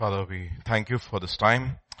Father, we thank you for this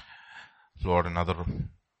time. Lord, another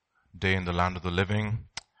day in the land of the living.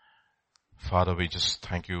 Father, we just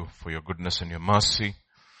thank you for your goodness and your mercy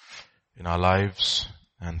in our lives.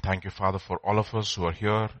 And thank you, Father, for all of us who are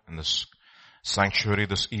here in this sanctuary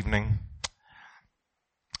this evening.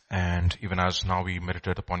 And even as now we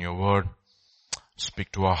meditate upon your word,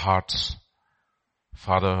 speak to our hearts.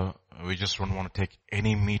 Father, we just don't want to take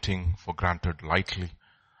any meeting for granted lightly.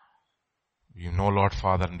 You know, Lord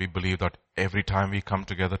Father, and we believe that every time we come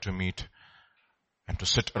together to meet and to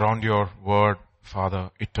sit around your word,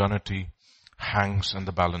 Father, eternity hangs in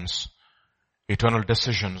the balance. Eternal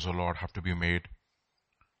decisions, O Lord, have to be made.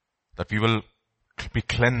 That we will be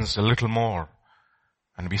cleansed a little more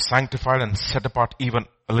and be sanctified and set apart even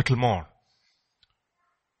a little more.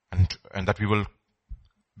 And that we will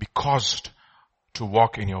be caused to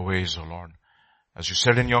walk in your ways, O Lord. As you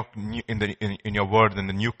said in your word, in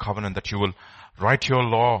the new covenant, that you will write your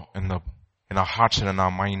law in our hearts and in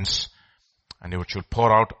our minds, and you will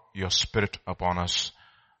pour out your spirit upon us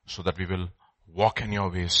so that we will walk in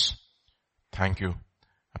your ways. Thank you.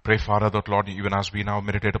 I pray, Father, that Lord, even as we now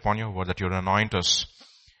meditate upon your word, that you will anoint us,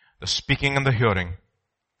 the speaking and the hearing,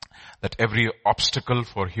 that every obstacle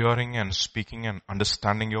for hearing and speaking and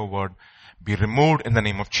understanding your word be removed in the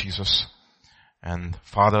name of Jesus. And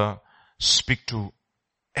Father, speak to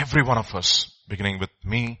every one of us, beginning with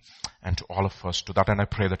me and to all of us. To that end, I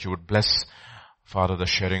pray that you would bless, Father, the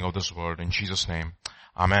sharing of this word in Jesus' name.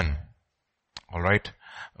 Amen. All right.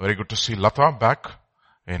 Very good to see Lata back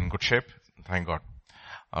in good shape. Thank God.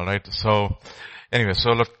 All right. So anyway,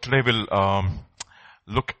 today we'll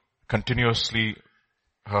look continuously.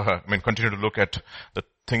 Continue to look at the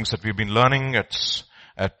things that we've been learning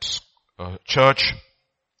at church.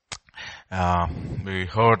 We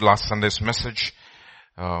heard last Sunday's message,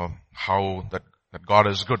 how that God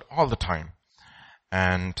is good all the time,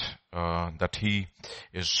 and that He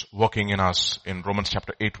is working in us. In Romans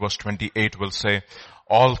chapter 8 verse 28 will say,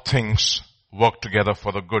 all things work together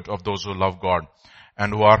for the good of those who love God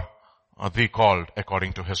and who are the called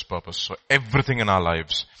according to His purpose. So everything in our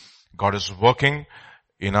lives, God is working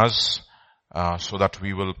in us so that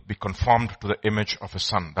we will be conformed to the image of His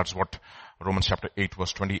Son. That's what Romans chapter 8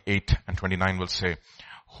 verse 28 and 29 will say.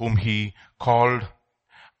 Whom He called,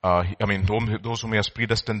 those whom He has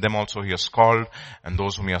predestined, them also He has called, and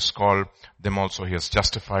those whom He has called, them also He has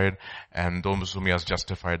justified, and those whom He has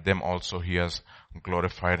justified, them also He has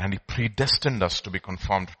glorified. And He predestined us to be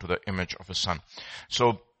conformed to the image of His Son.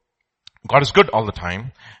 So, God is good all the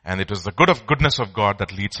time, and it is the goodness of God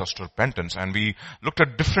that leads us to repentance. And we looked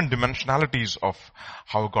at different dimensionalities of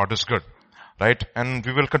how God is good. Right? And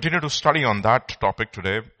we will continue to study on that topic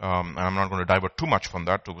today. And I'm not going to divert too much from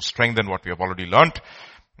that to strengthen what we have already learned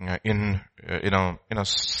in a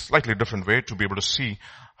slightly different way to be able to see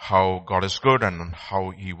how God is good and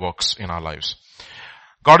how He works in our lives.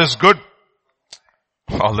 God is good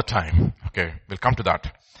all the time. Okay, we'll come to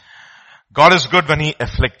that. God is good when He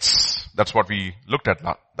afflicts. That's what we looked at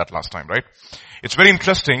that last time, right? It's very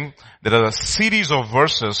interesting. There are a series of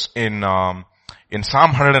verses in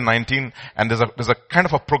Psalm 119, and there's a kind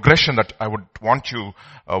of a progression that I would want to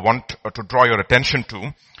draw your attention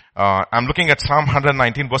to. I'm looking at Psalm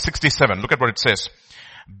 119 verse 67. Look at what it says.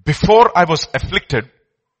 Before I was afflicted,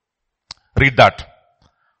 read that.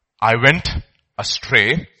 I went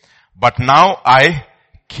astray, but now I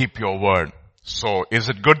keep your word. So is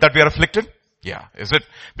it good that we are afflicted? Yeah. Is it?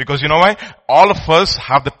 Because you know why? All of us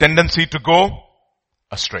have the tendency to go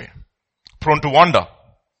astray. Prone to wander.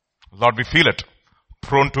 Lord, we feel it.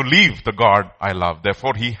 Prone to leave the God I love.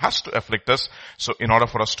 Therefore, He has to afflict us. So in order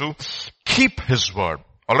for us to keep His word.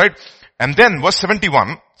 Alright? And then verse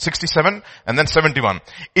 67, and then 71.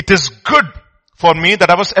 It is good for me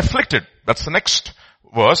that I was afflicted. That's the next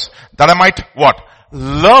verse. That I might what?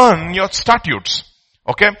 Learn your statutes.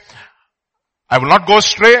 Okay? I will not go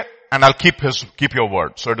astray, and I'll keep your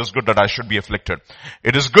word. So it is good that I should be afflicted.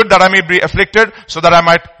 It is good that I may be afflicted so that I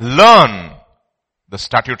might learn the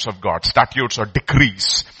statutes of God. Statutes or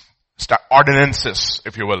decrees. Ordinances,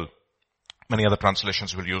 if you will. Many other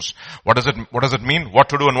translations will use. What does it mean? What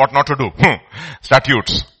to do and what not to do.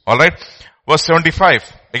 Statutes. Alright? Verse 75.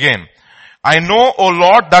 Again. I know, O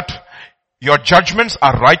Lord, that your judgments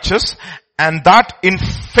are righteous and that in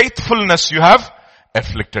faithfulness you have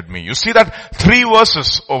afflicted me. You see that 3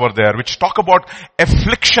 verses over there which talk about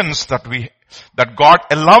afflictions that God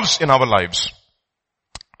allows in our lives.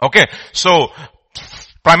 Okay. So,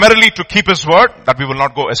 primarily to keep His word, that we will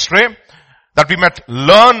not go astray, that we might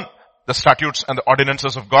learn the statutes and the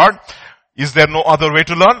ordinances of God. Is there no other way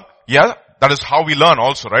to learn? Yeah, that is how we learn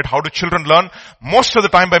also, right? How do children learn? Most of the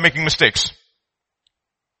time by making mistakes.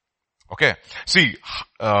 Okay. See,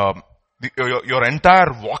 your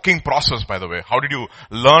entire walking process, by the way, how did you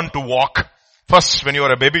learn to walk? First, when you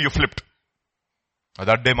were a baby, you flipped.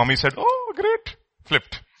 That day mommy said, oh great,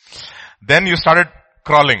 flipped. Then you started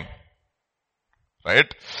crawling. Right?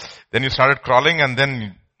 Then you started crawling and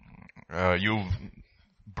then you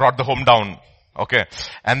brought the home down. Okay.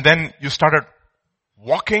 And then you started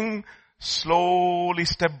walking slowly,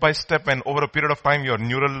 step by step, and over a period of time your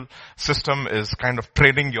neural system is kind of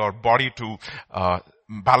training your body to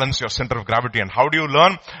balance your center of gravity. And how do you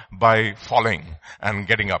learn? By falling and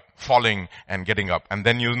getting up, falling and getting up. And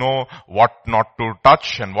then you know what not to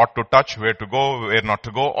touch and what to touch, where to go, where not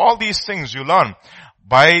to go. All these things you learn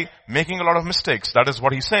by making a lot of mistakes. That is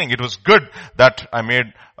what he's saying. It was good that I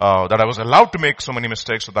was allowed to make so many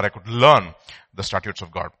mistakes so that I could learn the statutes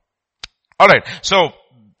of God. Alright, so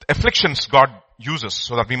afflictions God uses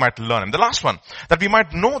so that we might learn. And the last one, that we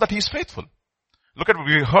might know that He's faithful. Look at,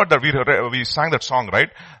 we heard that, we sang that song, right?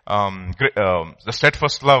 The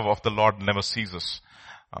steadfast love of the Lord never ceases.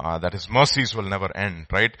 That His mercies will never end,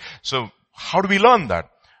 right? So, how do we learn that?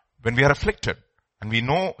 When we are afflicted and we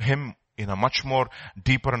know Him in a much more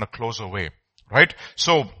deeper and a closer way, right?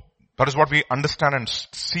 So, that is what we understand and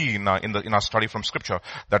see in our study from Scripture,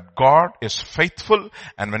 that God is faithful,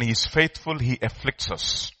 and when He is faithful, He afflicts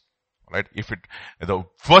us. Right? The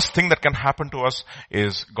first thing that can happen to us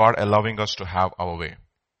is God allowing us to have our way.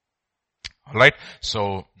 Alright?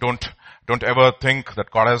 So don't ever think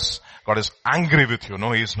that God is angry with you.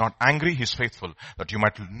 No, He is not angry, He is faithful. That you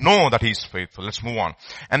might know that He is faithful. Let's move on.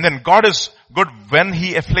 And then God is good when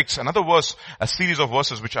He afflicts. Another verse, a series of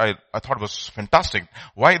verses which I thought was fantastic.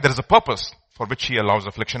 Why? There is a purpose for which He allows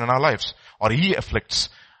affliction in our lives. Or He afflicts.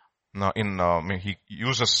 Now He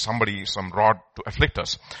uses some rod to afflict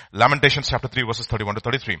us. Lamentations chapter 3 verses 31 to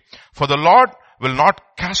 33. For the Lord will not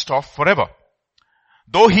cast off forever,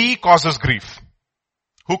 though He causes grief.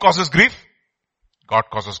 Who causes grief? God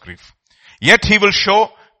causes grief. Yet He will show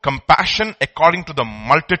compassion according to the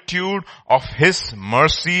multitude of His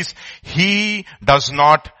mercies. He does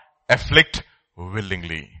not afflict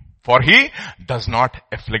willingly. For He does not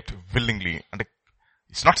afflict willingly. And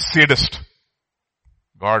it's not sadist.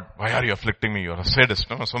 God, why are you afflicting me? You're a sadist.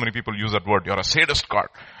 No? So many people use that word. You're a sadist, God.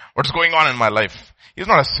 What's going on in my life? He's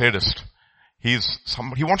not a sadist. He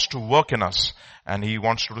wants to work in us, and He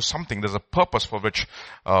wants to do something. There's a purpose for which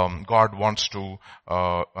God wants to,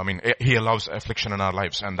 He allows affliction in our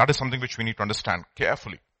lives. And that is something which we need to understand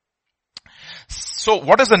carefully. So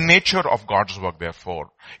what is the nature of God's work,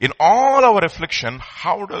 therefore? In all our affliction,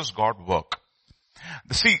 how does God work?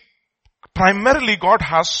 See, primarily God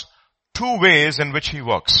has two ways in which He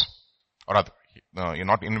works. Or rather,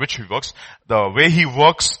 not in which He works. The way He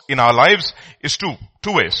works in our lives is two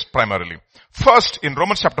ways primarily. First, in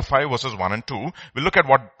Romans chapter 5 verses 1 and 2, we look at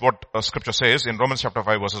what Scripture says in Romans chapter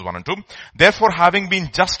 5 verses 1 and 2. Therefore, having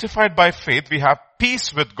been justified by faith, we have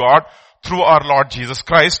peace with God through our Lord Jesus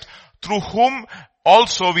Christ, through whom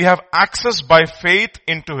also we have access by faith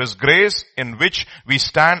into His grace, in which we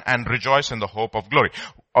stand and rejoice in the hope of glory.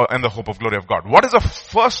 And the hope of glory of God. What is the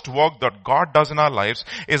first work that God does in our lives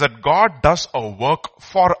is that God does a work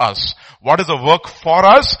for us. What is a work for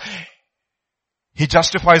us? He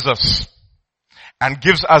justifies us and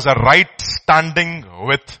gives us a right standing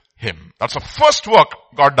with Him. That's the first work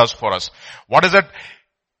God does for us. What is it?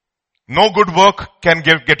 No good work can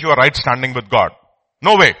get you a right standing with God.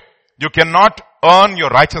 No way. You cannot earn your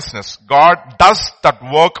righteousness. God does that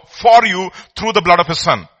work for you through the blood of His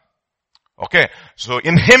Son. Okay, so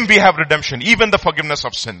in Him we have redemption, even the forgiveness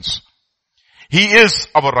of sins. He is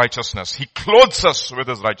our righteousness. He clothes us with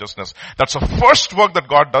His righteousness. That's the first work that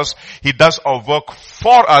God does. He does a work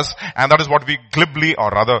for us, and that is what we glibly, or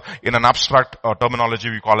rather in an abstract terminology,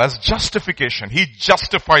 we call as justification. He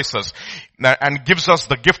justifies us and gives us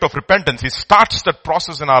the gift of repentance. He starts that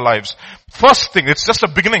process in our lives. First thing, it's just a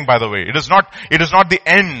beginning, by the way. It is not the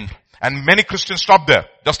end. And many Christians stop there.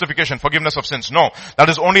 Justification, forgiveness of sins. No, that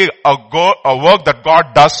is only a work that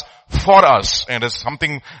God does for us. And it's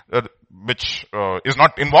something which is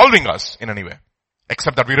not involving us in any way,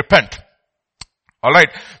 except that we repent. Alright.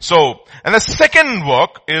 So, and the second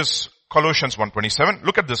work is Colossians 1:27.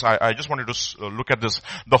 Look at this. I just wanted to look at this.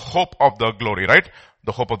 The hope of the glory, right?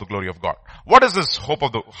 The hope of the glory of God. What is this hope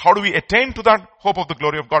of how do we attain to that hope of the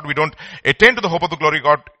glory of God? We don't attain to the hope of the glory of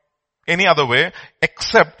God any other way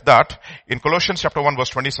except that in Colossians chapter 1 verse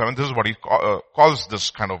 27, this is what he calls this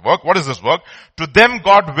kind of work. What is this work? To them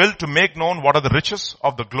God willed to make known what are the riches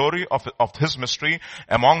of the glory of His mystery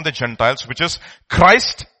among the Gentiles, which is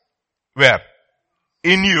Christ, where?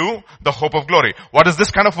 In you, the hope of glory. What is this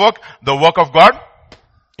kind of work? The work of God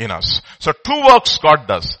in us. So two works God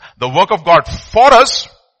does. The work of God for us,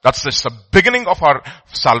 that's just the beginning of our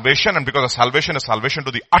salvation, and because the salvation is salvation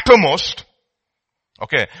to the uttermost,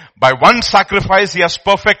 okay, by one sacrifice He has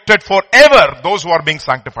perfected forever those who are being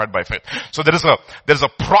sanctified by faith. So there is a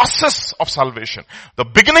process of salvation. The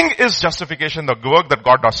beginning is justification, the work that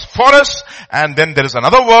God does for us, and then there is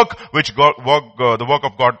another work which the work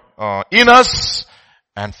of God in us,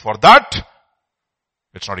 and for that,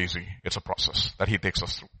 it's not easy. It's a process that He takes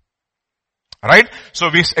us through. Alright? So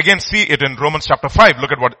we again see it in Romans chapter 5.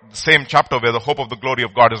 Look at what the same chapter where the hope of the glory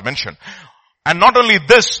of God is mentioned. And not only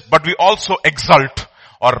this, but we also exult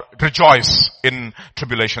or rejoice in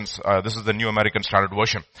tribulations. This is the New American Standard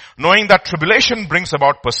Version. Knowing that tribulation brings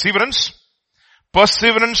about perseverance.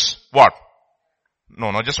 Perseverance, what?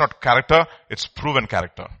 No, just not character. It's proven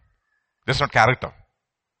character. This is not character.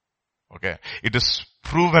 Okay. It is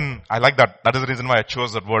proven. I like that. That is the reason why I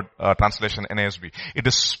chose that word, translation NASB. It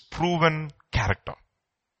is proven character.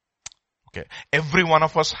 Okay. Every one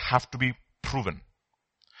of us have to be proven.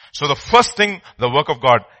 So the first thing, the work of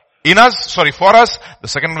God for us. The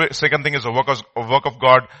second thing is a work of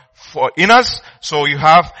God in us. So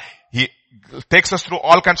He takes us through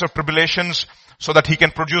all kinds of tribulations so that He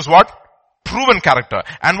can produce what? Proven character.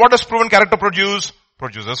 And what does proven character produce?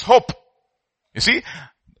 Produces hope. You see?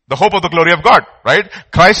 The hope of the glory of God, right?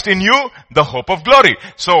 Christ in you, the hope of glory.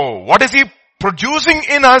 So what is He producing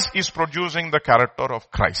in us? He's producing the character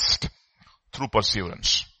of Christ through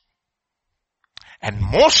perseverance. And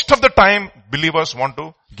most of the time, believers want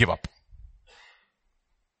to give up.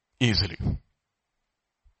 Easily. You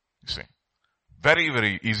see. Very,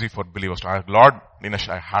 very easy for believers to, Lord, Dinesh,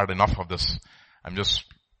 I had enough of this. I'm just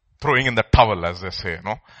throwing in the towel, as they say,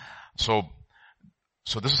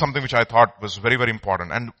 So this is something which I thought was very, very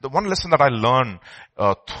important. And the one lesson that I learned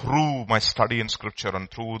through my study in Scripture and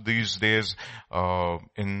through these days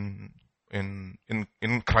in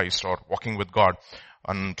Christ, or walking with God,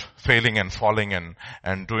 and failing and falling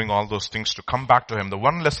and doing all those things to come back to Him. The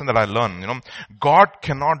one lesson that I learned, God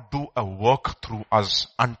cannot do a work through us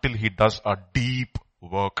until He does a deep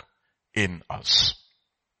work in us.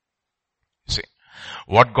 See,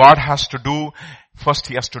 what God has to do, first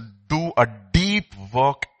He has to do a deep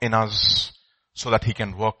work in us so that He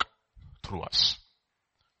can work through us.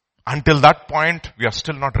 Until that point, we are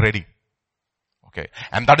still not ready. Okay.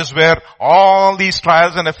 And that is where all these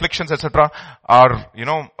trials and afflictions, etc., are,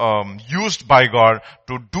 used by God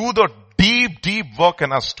to do the deep work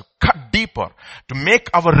in us, to cut deeper, to make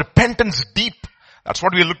our repentance deep. That's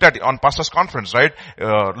what we looked at on Pastor's Conference, right?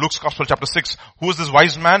 Luke's Gospel chapter 6. Who is this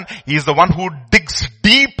wise man? He is the one who digs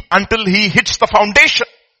deep until he hits the foundation.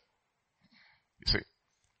 You see,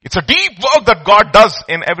 it's a deep work that God does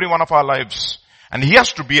in every one of our lives. And He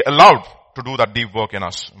has to be allowed to do that deep work in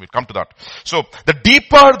us. We'll come to that. So, the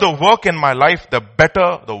deeper the work in my life, the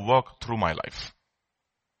better the work through my life.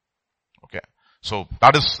 Okay. So,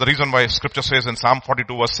 that is the reason why Scripture says in Psalm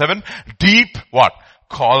 42 verse 7, deep, what?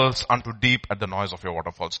 Calls unto deep at the noise of your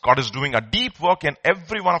waterfalls. God is doing a deep work in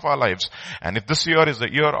every one of our lives. And if this year is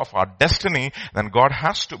the year of our destiny, then God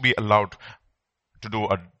has to be allowed to do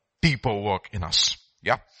a deeper work in us.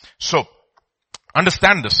 Yeah. So,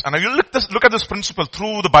 understand this. And you look at this principle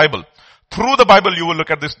through the Bible. Through the Bible, you will look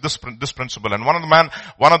at this principle. And one of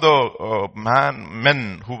the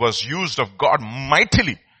men who was used of God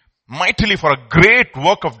mightily for a great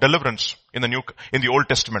work of deliverance in the Old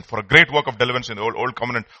Testament, for a great work of deliverance in the Old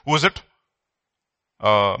Covenant. Who is it?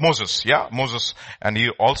 Moses. Yeah, Moses. And he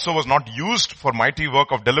also was not used for mighty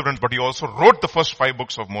work of deliverance, but he also wrote the first 5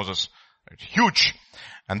 books of Moses. Right? Huge.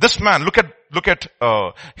 And this man, look at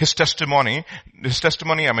his testimony. His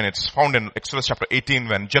testimony, it's found in Exodus chapter 18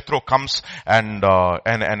 when Jethro comes and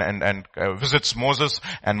visits Moses,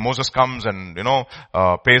 and Moses comes and,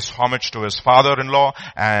 pays homage to his father-in-law,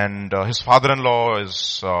 and his father-in-law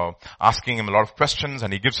is asking him a lot of questions,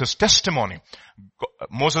 and he gives his testimony.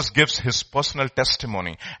 Moses gives his personal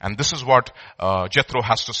testimony, and this is what Jethro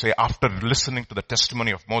has to say after listening to the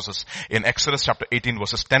testimony of Moses in Exodus chapter 18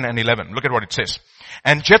 verses 10 and 11. Look at what it says.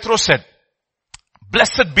 And Jethro said,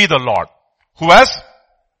 "Blessed be the Lord, who has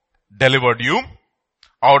delivered you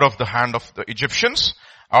out of the hand of the Egyptians,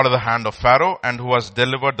 out of the hand of Pharaoh, and who has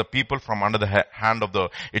delivered the people from under the hand of the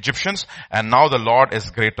Egyptians. And now the Lord is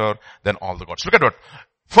greater than all the gods." Look at what.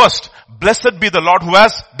 First, blessed be the Lord who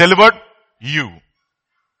has delivered you.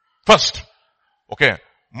 First. Okay.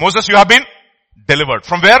 Moses, you have been delivered.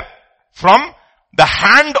 From where? From the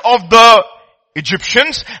hand of the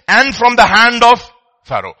Egyptians and from the hand of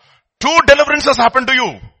Pharaoh. 2 deliverances happened to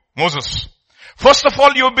you, Moses. First of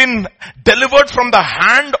all, you've been delivered from the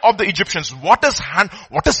hand of the Egyptians. What is hand?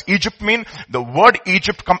 What does Egypt mean? The word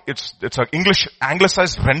Egypt it's an English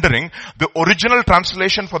anglicized rendering. The original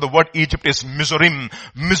translation for the word Egypt is Mizraim.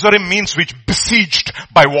 Mizraim means which besieged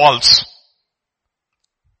by walls.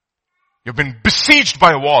 You've been besieged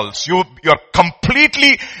by walls. You're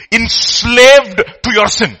completely enslaved to your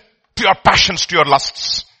sin, to your passions, to your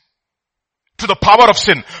lusts, to the power of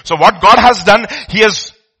sin. So what God has done, He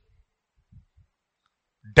has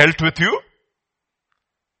dealt with you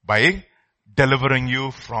by delivering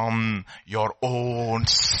you from your own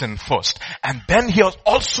sin first. And then He has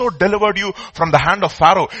also delivered you from the hand of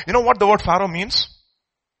Pharaoh. You know what the word Pharaoh means?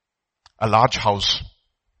 A large house.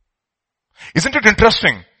 Isn't it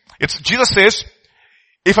interesting? Jesus says,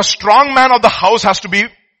 if a strong man of the house has to be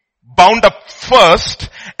bound up first,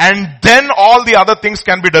 and then all the other things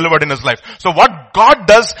can be delivered in his life. So what God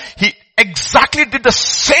does, He exactly did the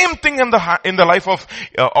same thing in the life of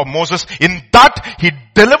Moses. In that, He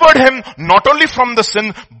delivered him not only from the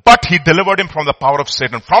sin, but He delivered him from the power of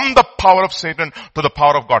Satan. From the power of Satan to the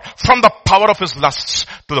power of God. From the power of his lusts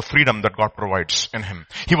to the freedom that God provides in him.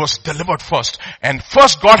 He was delivered first. And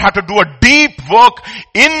first God had to do a deep work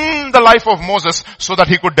in the life of Moses so that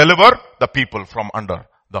He could deliver the people from under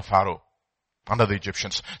the Pharaoh, under the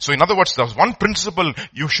Egyptians. So in other words, there's one principle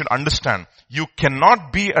you should understand. You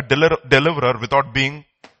cannot be a deliverer without being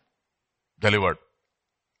delivered.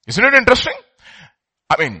 Isn't it interesting?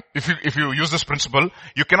 I mean, if you use this principle,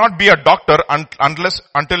 you cannot be a doctor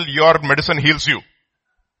until your medicine heals you.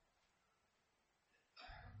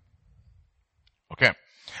 Okay.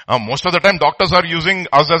 Most of the time doctors are using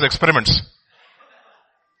us as experiments.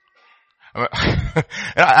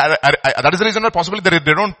 That is the reason why possibly they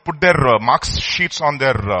don't put their marks sheets on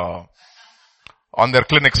their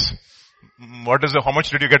clinics. How much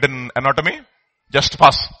did you get in anatomy? Just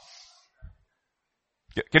pass.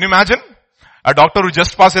 Can you imagine? A doctor who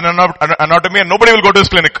just passed in anatomy and nobody will go to his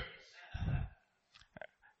clinic.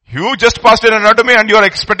 You just passed in anatomy and you are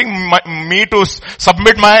expecting me to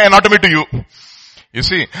submit my anatomy to you. You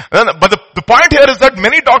see, but the point here is that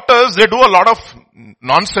many doctors, they do a lot of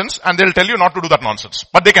nonsense and they'll tell you not to do that nonsense.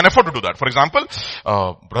 But they can afford to do that. For example,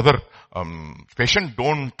 patient,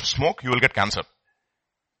 don't smoke, you will get cancer.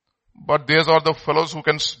 But these are the fellows who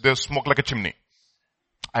they smoke like a chimney.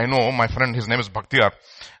 I know my friend, his name is Bhaktiar.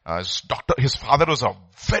 His father was a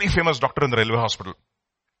very famous doctor in the railway hospital.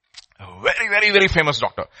 A very, very, very famous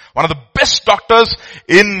doctor. One of the best doctors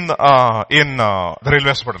in the railway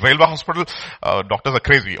hospital. Railway hospital, doctors are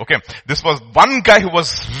crazy. Okay. This was one guy who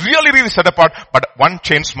was really, really set apart, but one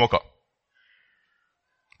chain smoker.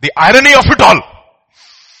 The irony of it all.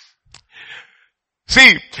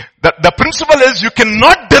 See, the principle is you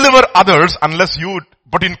cannot deliver others unless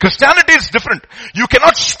but in Christianity it's different. You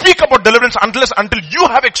cannot speak about deliverance until you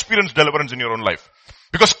have experienced deliverance in your own life.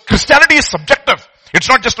 Because Christianity is subjective. It's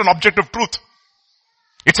not just an objective truth.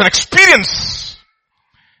 It's an experience.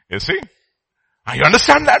 You see? You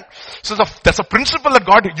understand that? So that's a principle that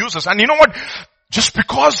God uses. And you know what? Just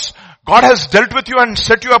because God has dealt with you and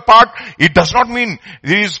set you apart, it does not mean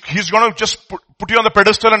He's going to just put you on the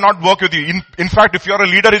pedestal and not work with you. In fact, if you're a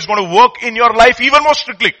leader, He's going to work in your life even more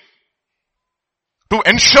strictly to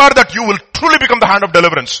ensure that you will truly become the hand of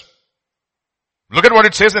deliverance. Look at what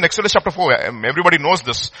it says in Exodus chapter 4. Everybody knows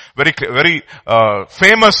this. Very, very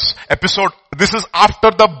famous episode. This is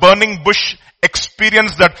after the burning bush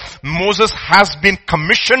experience that Moses has been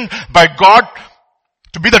commissioned by God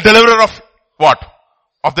to be the deliverer of what?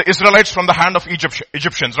 Of the Israelites from the hand of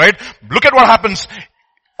Egyptians, right? Look at what happens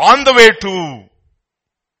on the way to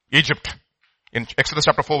Egypt. In Exodus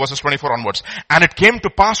chapter 4 verses 24 onwards. And it came to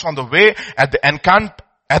pass on the way at the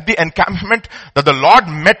encampment that the Lord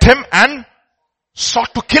met him and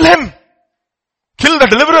sought to kill him. Kill the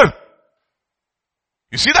deliverer.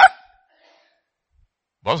 You see that?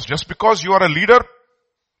 Boss, just because you are a leader,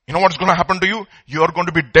 you know what's going to happen to you? You are going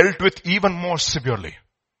to be dealt with even more severely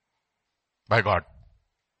by God.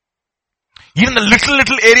 Even the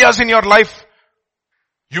little areas in your life,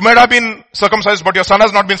 you might have been circumcised, but your son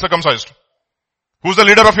has not been circumcised. Who's the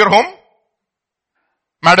leader of your home?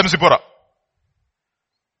 Madam Zipporah.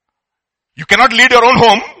 You cannot lead your own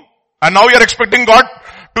home, and now you're expecting God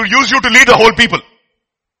to use you to lead the whole people.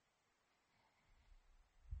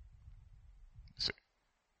 See.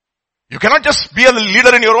 You cannot just be a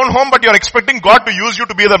leader in your own home, but you're expecting God to use you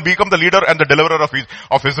to become the leader and the deliverer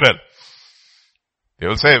of Israel. They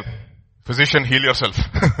will say, physician, heal yourself.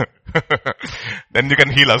 Then you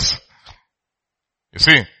can heal us. You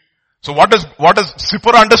see. So what does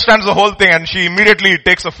Zipporah understands the whole thing, and she immediately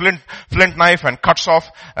takes a flint knife and cuts off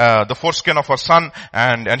the foreskin of her son,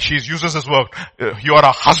 and she uses this word, you are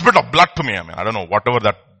a husband of blood to me. I mean, I don't know, whatever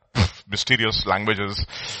that mysterious language is,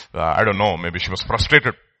 I don't know, maybe she was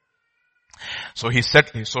frustrated. So he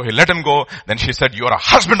let him go. Then she said, you are a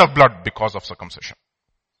husband of blood because of circumcision.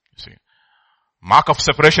 You see, mark of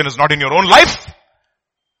separation is not in your own life,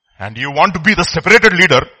 and you want to be the separated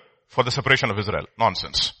leader for the separation of Israel.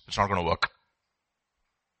 Nonsense. It's not going to work.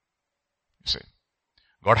 You see,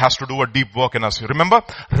 God has to do a deep work in us. Remember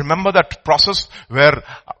that process where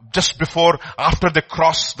just after they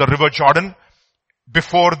cross the river Jordan,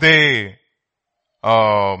 after they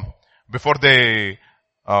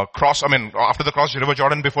cross the river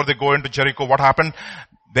Jordan, before they go into Jericho, what happened?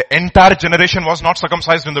 The entire generation was not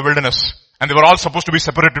circumcised in the wilderness, and they were all supposed to be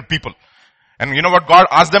separated people. And you know what God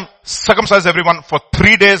asked them? Circumcise everyone. For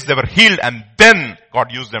 3 days they were healed, and then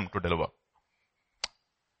God used them to deliver.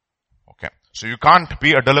 Okay. So you can't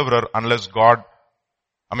be a deliverer unless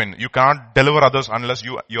you can't deliver others unless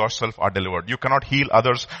you yourself are delivered. You cannot heal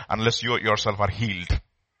others unless you yourself are healed.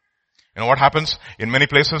 You know what happens? In many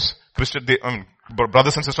places,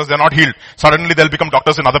 brothers and sisters, they're not healed. Suddenly they'll become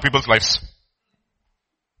doctors in other people's lives.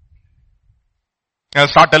 And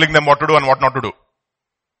start telling them what to do and what not to do.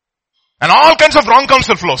 And all kinds of wrong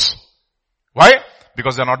counsel flows. Why?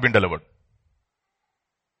 Because they're not been delivered.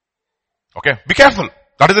 Okay? Be careful.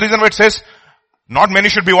 That is the reason why it says, not many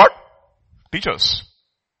should be what? Teachers.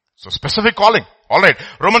 So specific calling. Alright.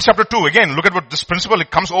 Romans chapter 2, again, look at what this principle,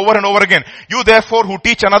 it comes over and over again. You therefore who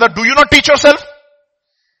teach another, do you not teach yourself?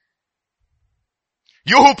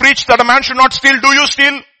 You who preach that a man should not steal, do you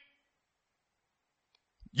steal?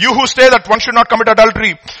 You who say that one should not commit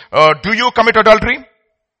adultery, do you commit adultery?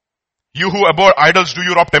 You who abhor idols, do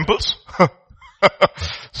you rob temples?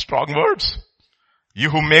 Strong words. You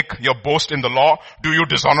who make your boast in the law, do you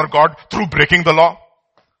dishonor God through breaking the law?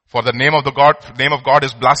 For the name of God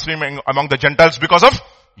is blaspheming among the Gentiles because of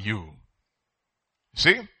you.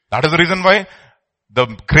 See, that is the reason why the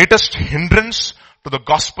greatest hindrance to the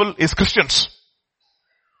gospel is Christians.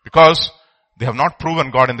 Because they have not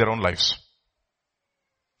proven God in their own lives.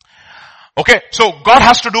 Okay, so God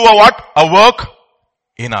has to do a work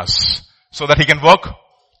in us, so that He can work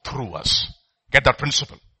through us. Get that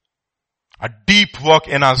principle. A deep work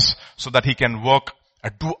in us, so that He can work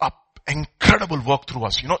and do a incredible work through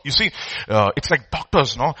us. You see, it's like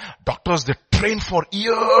doctors, no? Doctors, they train for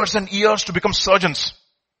years and years to become surgeons.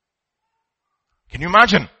 Can you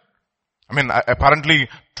imagine? Apparently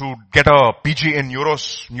to get a PG in neuro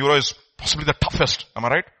is possibly the toughest. Am I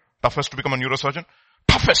right? Toughest to become a neurosurgeon?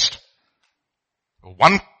 Toughest.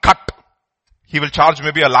 One cut. He will charge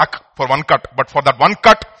maybe $1 lakh for one cut. But for that one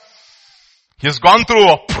cut, he has gone through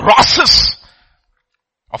a process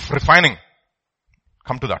of refining.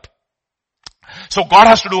 Come to that. So God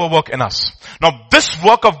has to do a work in us. Now this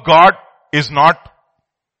work of God is not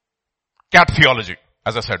cat theology,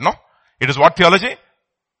 as I said, no? It is what theology?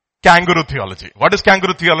 Kangaroo theology. What is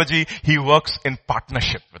kangaroo theology? He works in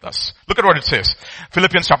partnership with us. Look at what it says.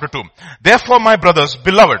 Philippians chapter 2. Therefore my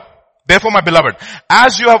beloved,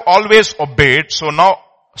 as you have always obeyed, so now,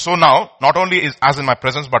 not only as in my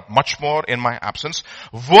presence, but much more in my absence,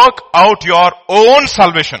 work out your own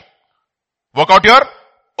salvation. Work out your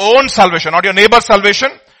own salvation, not your neighbor's salvation,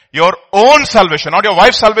 your own salvation, not your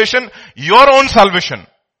wife's salvation, your own salvation.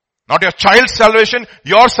 Not your child's salvation,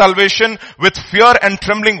 your salvation with fear and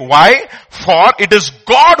trembling. Why? For it is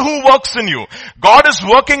God who works in you. God is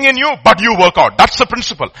working in you, but you work out. That's the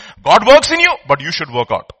principle. God works in you, but you should work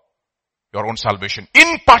out your own salvation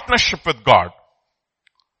in partnership with God,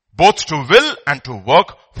 both to will and to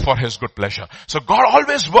work for His good pleasure. So God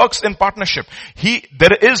always works in partnership.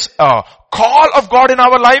 There is a call of God in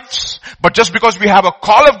our lives, but just because we have a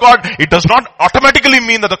call of God, it does not automatically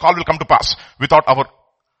mean that the call will come to pass without our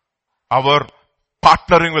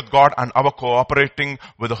partnering with God and our cooperating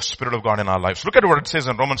with the Spirit of God in our lives. Look at what it says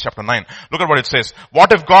in Romans chapter 9. Look at what it says.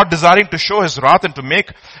 What if God, desiring to show His wrath and to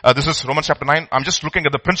make, this is Romans chapter 9. I'm just looking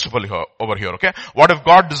at the principle over here, okay? What if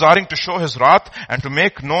God, desiring to show His wrath and to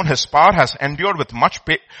make known His power, has endured with much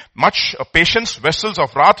patience vessels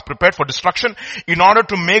of wrath prepared for destruction, in order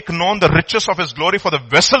to make known the riches of His glory for the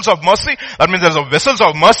vessels of mercy? That means there's a vessels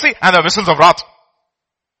of mercy and the vessels of wrath,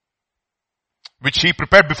 which He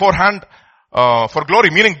prepared beforehand for glory.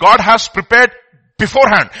 Meaning God has prepared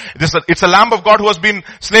beforehand. It's a Lamb of God who has been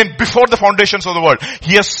slain before the foundations of the world.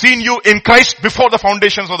 He has seen you in Christ before the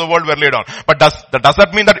foundations of the world were laid down. But does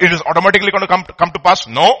that mean that it is automatically going to come to pass?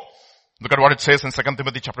 No. Look at what it says in 2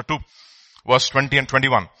 Timothy chapter 2. Verse 20 and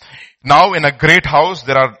 21. Now in a great house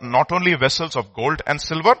there are not only vessels of gold and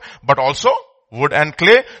silver, but also wood and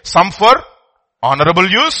clay, some for honorable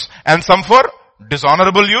use and some for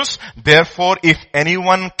dishonorable use. Therefore, if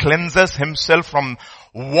anyone cleanses himself from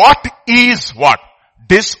what is what?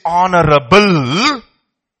 Dishonorable,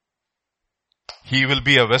 he will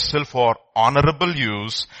be a vessel for honorable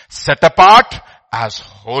use, set apart as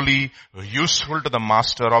holy, useful to the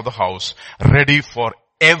master of the house, ready for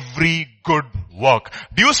every good work.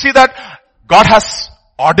 Do you see that? God has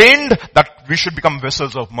ordained that we should become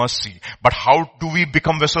vessels of mercy. But how do we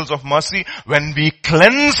become vessels of mercy? When we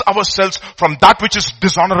cleanse ourselves from that which is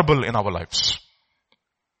dishonorable in our lives.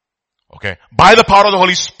 Okay. By the power of the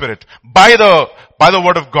Holy Spirit. By the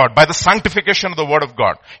word of God. By the sanctification of the word of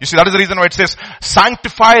God. You see, that is the reason why it says,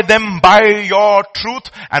 sanctify them by your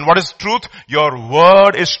truth. And what is truth? Your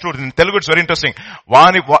word is truth. In Telugu it's very interesting.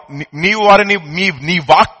 Neevu varini nee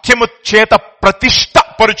vakyamu cheta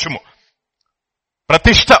pratishta paruchumu.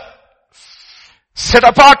 Pratishta. Set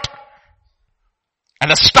apart.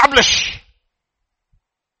 And establish.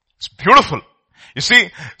 It's beautiful. You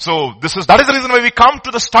see, so that is the reason why we come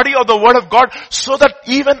to the study of the word of God, so that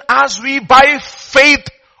even as we by faith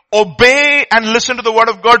obey and listen to the word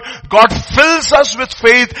of God, God fills us with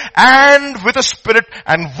faith and with a spirit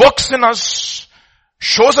and works in us,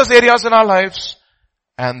 shows us areas in our lives,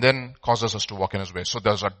 and then causes us to walk in his way. So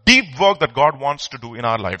there's a deep work that God wants to do in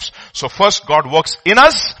our lives. So first God works in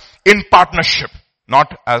us in partnership,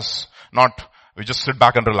 not we just sit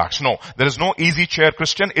back and relax. No, there is no easy chair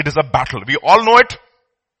Christian. It is a battle. We all know it.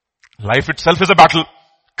 Life itself is a battle.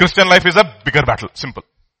 Christian life is a bigger battle. Simple.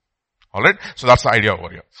 Alright? So that's the idea over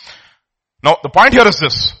here. Now the point here is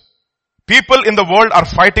this. People in the world are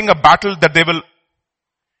fighting a battle that they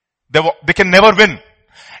can never win.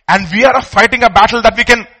 And we are fighting a battle that we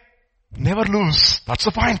can never lose. That's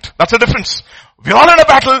the point. That's the difference. We're all in a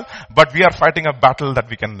battle, but we are fighting a battle that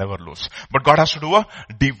we can never lose. But God has to do a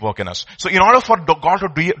deep work in us. So in order for God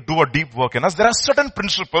to do a deep work in us, there are certain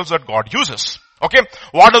principles that God uses. Okay?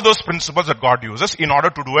 What are those principles that God uses in order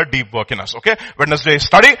to do a deep work in us? Okay? Wednesday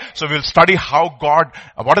study. So we'll study what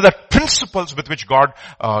are the principles with which God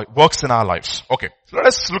works in our lives. Okay. So let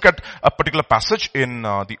us look at a particular passage in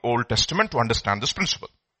the Old Testament to understand this principle.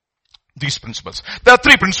 These principles. There are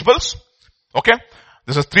three principles. Okay?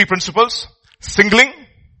 This is three principles. Singling,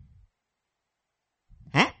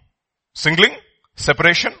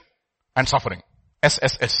 separation, and suffering.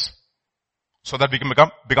 SSS. So that we can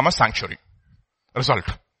become a sanctuary. Result.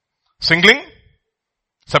 Singling,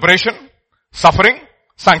 separation, suffering,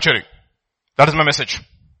 sanctuary. That is my message.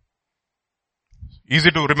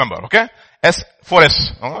 Easy to remember, okay?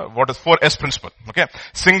 4S. What is 4S principle? Okay?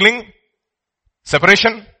 Singling,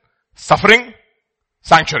 separation, suffering,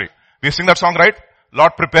 sanctuary. We sing that song, right?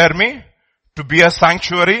 Lord, prepare me to be a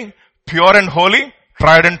sanctuary, pure and holy,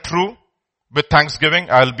 tried and true. With thanksgiving,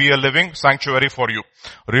 I'll be a living sanctuary for you.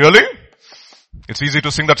 Really? It's easy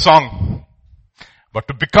to sing that song. But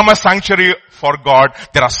to become a sanctuary for God,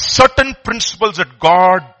 there are certain principles that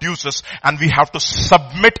God uses, and we have to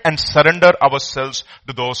submit and surrender ourselves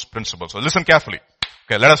to those principles. So listen carefully.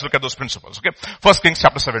 Okay, let us look at those principles. Okay, 1 Kings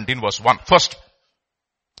chapter 17 verse 1. First,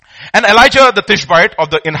 and Elijah the Tishbite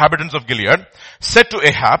of the inhabitants of Gilead said to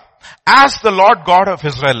Ahab, as the Lord God of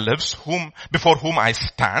Israel lives, before whom I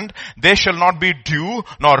stand, there shall not be dew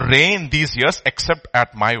nor rain these years except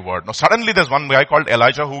at my word. Now suddenly there's one guy called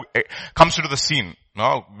Elijah who comes into the scene.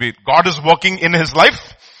 Now God is working in his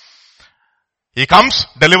life. He comes,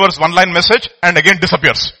 delivers one line message, and again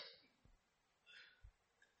disappears.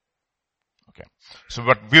 So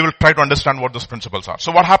but we will try to understand what those principles are.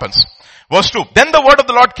 So what happens? Verse 2. Then the word of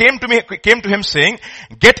the Lord came to him saying,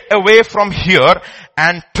 get away from here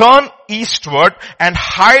and turn eastward and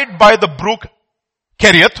hide by the brook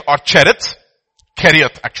Kerith or Cherith.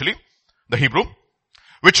 Kerith actually, the Hebrew,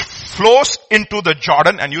 which flows into the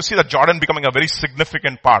Jordan. And you see the Jordan becoming a very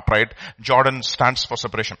significant part, right? Jordan stands for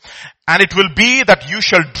separation. And it will be that you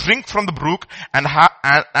shall drink from the brook and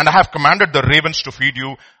I have commanded the ravens to feed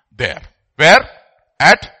you there. Where?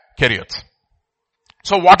 At Kerith.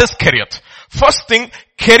 So what is Kerith? First thing,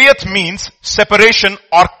 Kerith means separation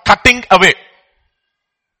or cutting away.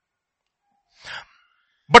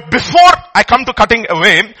 But before I come to cutting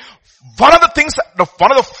away, one of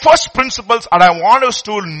the first principles that I want us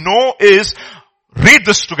to know is, read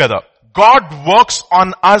this together. God works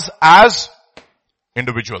on us as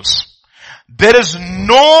individuals. There is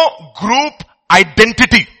no group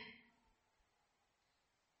identity.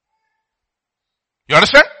 You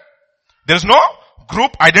understand? There is no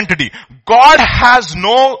group identity. God has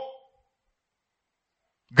no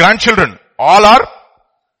grandchildren. All are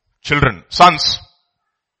children, sons.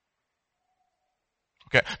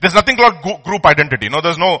 Okay. There's nothing called group identity. No,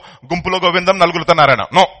 there's no Gumpulo Govindam Nalguluta Narayana.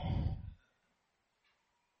 No.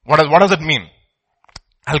 What does it mean?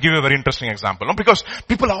 I'll give you a very interesting example. No? Because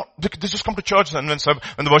people they just come to church and when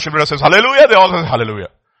the worship leader says hallelujah, they all say hallelujah.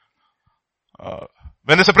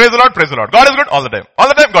 When they say praise the Lord, God is good all the time. All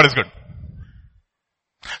the time God is good.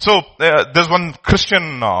 So, there's one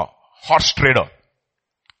Christian horse trader.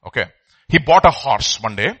 Okay. He bought a horse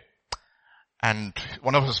one day and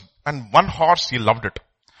one horse he loved it.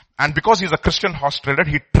 And because he's a Christian horse trader,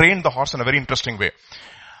 he trained the horse in a very interesting way.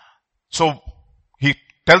 So, he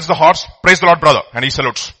tells the horse, praise the Lord brother, and he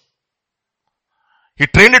salutes. He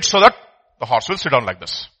trained it so that the horse will sit down like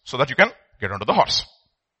this, so that you can get onto the horse.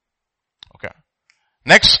 Okay.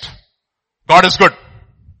 Next, God is good.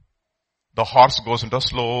 The horse goes into a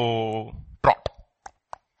slow trot.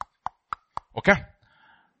 Okay.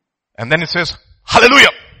 And then it says,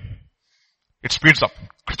 hallelujah. It speeds up.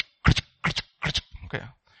 Okay.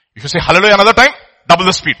 If you say hallelujah another time, double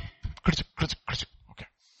the speed. Okay.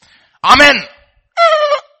 Amen.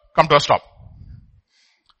 Come to a stop.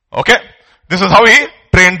 Okay. This is how he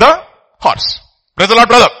trained the horse. Praise the Lord,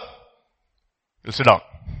 brother. You'll sit down.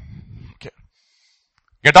 Okay.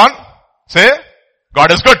 Get on. Say,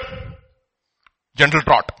 God is good. Gentle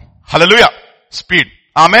trot. Hallelujah. Speed.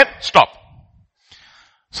 Amen. Stop.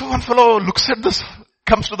 So one fellow looks at this,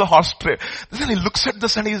 comes to the horse train. Then he looks at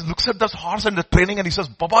this and he looks at this horse and the training and he says,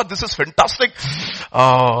 Baba, this is fantastic.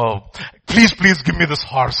 Please give me this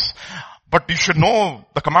horse. But you should know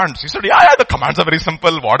the commands. He said, yeah, the commands are very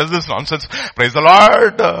simple. What is this nonsense? Praise the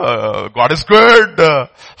Lord. God is good.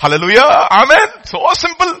 Hallelujah. Amen. So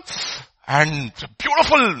simple. And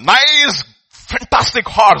beautiful, nice, fantastic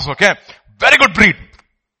horse. Okay. Very good breed.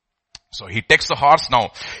 So he takes the horse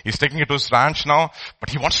now. He's taking it to his ranch now. But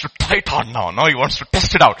he wants to try it on now. Now he wants to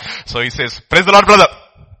test it out. So he says, praise the Lord, brother.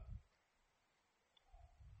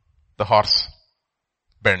 The horse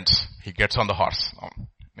bends. He gets on the horse. Now,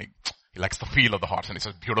 he likes the feel of the horse and he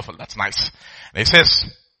says, beautiful, that's nice. And he says,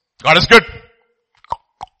 God is good.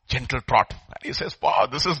 Gentle trot. And he says, wow,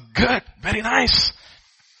 this is good. Very nice.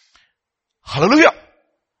 Hallelujah.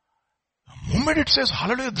 The moment it says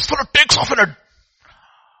hallelujah, this fellow takes off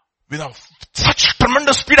with such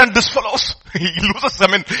tremendous speed and this fellow, he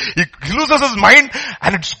loses his mind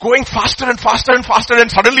and it's going faster and faster and faster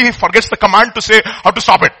and suddenly he forgets the command to say how to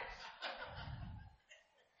stop it.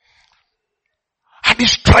 And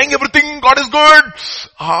he's trying everything. God is good.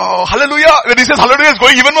 Hallelujah. When he says hallelujah, it's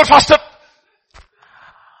going even more faster.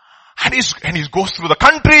 And he goes through the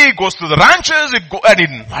country, goes through the ranches, and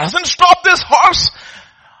he doesn't stop this horse.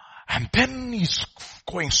 And then he's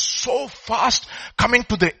going so fast, coming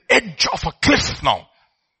to the edge of a cliff now.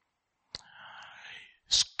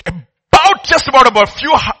 Just about a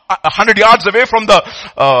few 100 yards away from the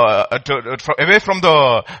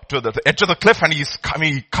edge of the cliff, and he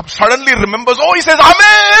suddenly remembers, he says,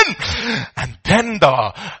 Amen! And then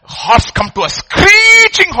the horse comes to a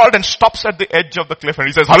screeching halt and stops at the edge of the cliff and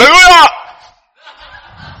he says, Hallelujah!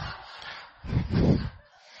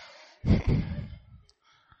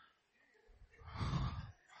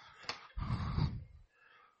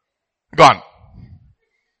 Gone.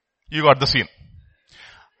 You got the scene.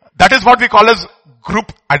 That is what we call as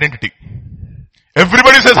group identity.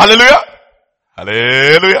 Everybody says hallelujah.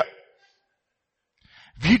 Hallelujah.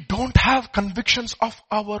 We don't have convictions of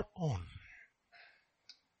our own.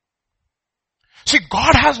 See,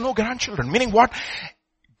 God has no grandchildren. Meaning what?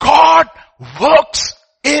 God works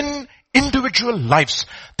in individual lives.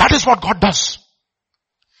 That is what God does.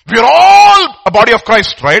 We are all a body of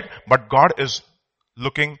Christ, right? But God is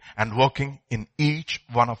looking and working in each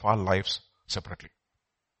one of our lives separately.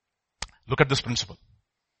 Look at this principle.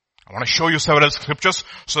 I want to show you several scriptures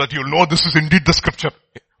so that you'll know this is indeed the scripture.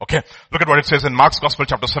 Okay. Look at what it says in Mark's Gospel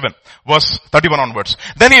chapter 7, verse 31 onwards.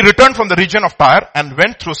 Then he returned from the region of Tyre and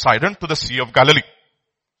went through Sidon to the Sea of Galilee,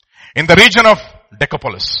 in the region of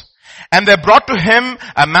Decapolis. And they brought to him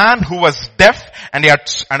a man who was deaf and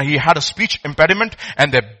he had a speech impediment,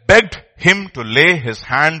 and they begged him to lay his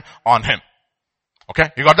hand on him. Okay,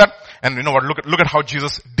 you got that? And you know what, look at how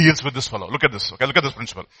Jesus deals with this fellow. Look at this, okay, look at this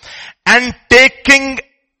principle. And taking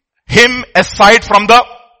him aside from the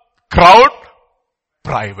crowd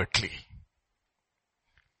privately.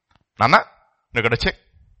 Nana, you gotta check,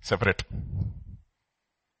 separate.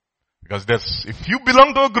 Because if you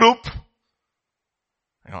belong to a group,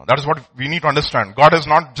 that is what we need to understand. God is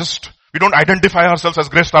not just, we don't identify ourselves as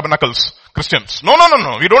Grace Tabernacles Christians. No.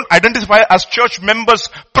 We don't identify as church members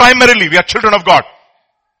primarily. We are children of God.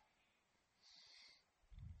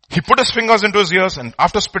 He put his fingers into his ears and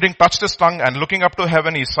after spitting touched his tongue and looking up to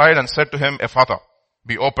heaven he sighed and said to him, Ephphatha,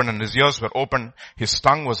 be opened, and his ears were opened. His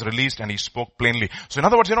tongue was released and he spoke plainly. So in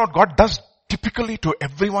other words, what God does typically to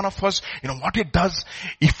every one of us, what he does,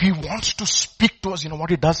 if he wants to speak to us, what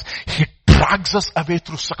he does, he drags us away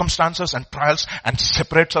through circumstances and trials and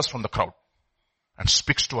separates us from the crowd and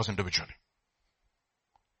speaks to us individually.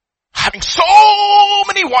 Having so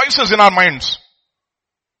many voices in our minds.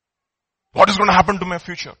 What is going to happen to my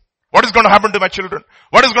future? What is going to happen to my children?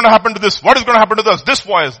 What is going to happen to this? What is going to happen to this? This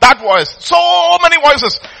voice, that voice. So many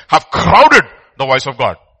voices have crowded the voice of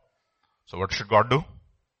God. So what should God do?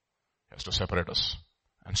 He has to separate us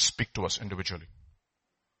and speak to us individually.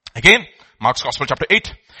 Again, Mark's Gospel chapter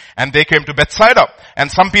 8. And they came to Bethsaida and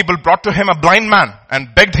some people brought to him a blind man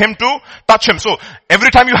and begged him to touch him. So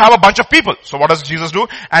every time you have a bunch of people, so what does Jesus do?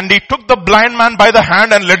 And he took the blind man by the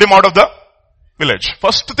hand and led him out of the village.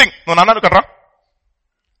 First thing,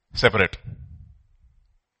 separate.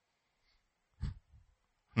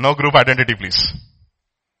 No group identity, please.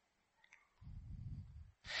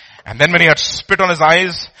 And then when he had spit on his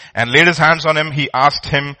eyes and laid his hands on him, he asked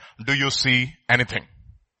him, do you see anything?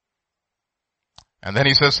 And then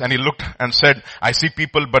he says, and he looked and said, I see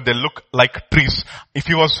people, but they look like trees. If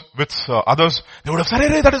he was with others, they would have said,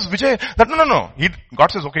 hey, that is Vijay. No.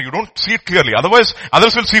 God says, okay, you don't see it clearly. Otherwise,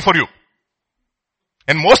 others will see for you.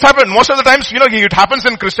 And most of the times, it happens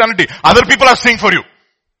in Christianity. Other people are seeing for you.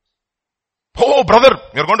 Oh, brother,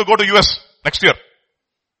 you're going to go to US next year.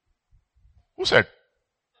 Who said?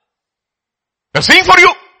 They're seeing for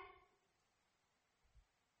you.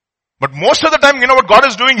 But most of the time, what God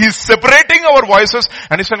is doing? He's separating our voices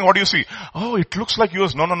and he's saying, what do you see? Oh, it looks like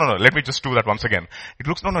yours. No. Let me just do that once again. It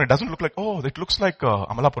doesn't look like, it looks like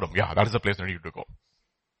Amalapuram. Yeah, that is the place that you need to go.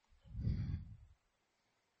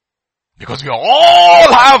 Because we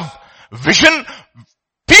all have vision.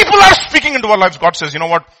 People are speaking into our lives. God says,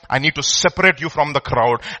 I need to separate you from the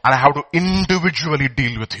crowd and I have to individually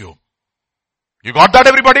deal with you. You got that,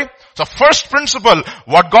 everybody? So first principle,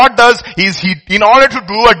 what God does is in order to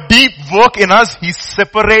do a deep work in us, he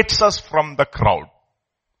separates us from the crowd.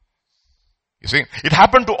 You see, it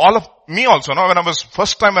happened to all of me also. When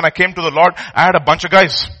I came to the Lord, I had a bunch of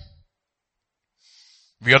guys.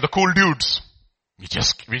 We are the cool dudes. We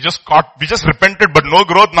just repented, but no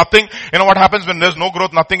growth, nothing. What happens when there's no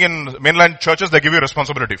growth, nothing in mainline churches? They give you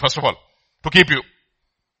responsibility, first of all, to keep you.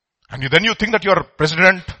 And then you think that you're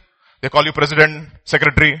president. They call you president,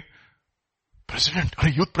 secretary. President, or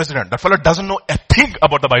a youth president. That fellow doesn't know a thing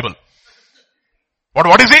about the Bible.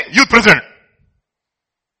 What is he? Youth president.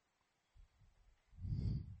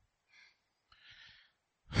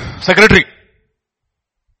 Secretary.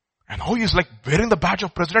 And now he's like wearing the badge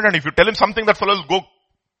of president, and if you tell him something, that fellow will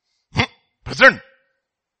go, president.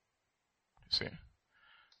 You see?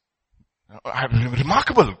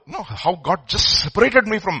 Remarkable. How God just separated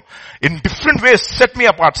me from, in different ways, set me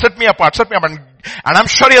apart. And I'm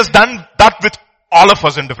sure he has done that with all of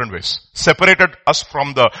us in different ways. Separated us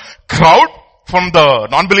from the crowd, from the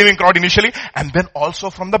non-believing crowd initially, and then also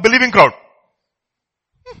from the believing crowd.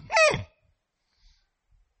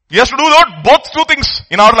 He has to do both two things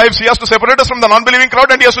in our lives. He has to separate us from the non-believing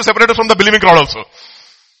crowd and he has to separate us from the believing crowd also.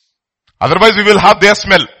 Otherwise we will have their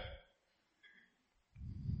smell.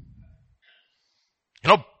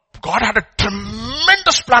 God had a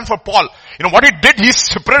tremendous plan for Paul. What he did, he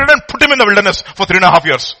separated and put him in the wilderness for 3.5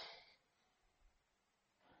 years.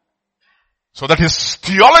 So that his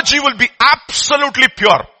theology will be absolutely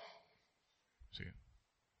pure. See,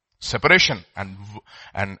 separation and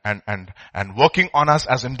working on us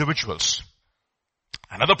as individuals.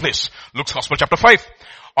 Another place, Luke's Gospel chapter 5.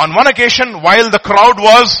 On one occasion, while the crowd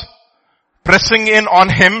was pressing in on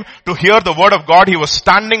him to hear the word of God, he was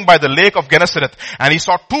standing by the lake of Gennesaret, and he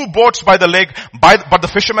saw 2 boats by the lake, but the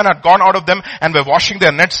fishermen had gone out of them and were washing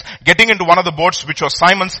their nets. Getting into one of the boats, which was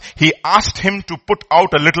Simon's, he asked him to put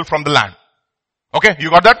out a little from the land. Okay, you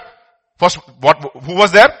got that? First, who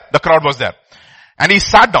was there? The crowd was there. And he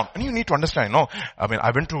sat down. And you need to understand,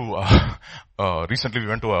 I went to, recently we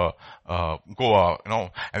went to Goa, and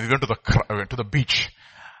we went to the beach.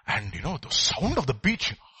 And the sound of the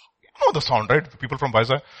beach, the sound, right? People from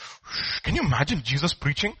Vizag. Can you imagine Jesus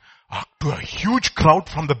preaching to a huge crowd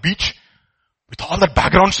from the beach with all that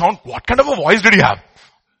background sound? What kind of a voice did he have?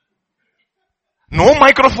 No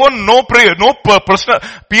microphone, no prayer, no personal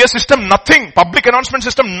PA system, nothing. Public announcement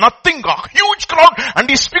system, nothing. A huge crowd, and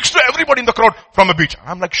he speaks to everybody in the crowd from a beach.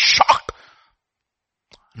 I'm like shocked.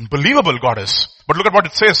 Unbelievable God is. But look at what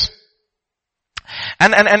it says.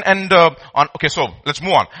 Okay, so let's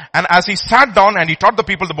move on. And as he sat down and he taught the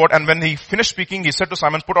people the boat, and when he finished speaking, he said to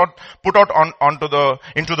Simon, put out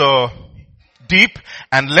into the deep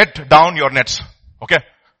and let down your nets. Okay.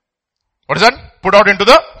 What is that? Put out into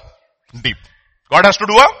the deep. God has to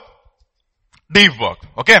do a deep work.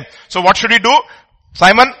 Okay. So what should he do?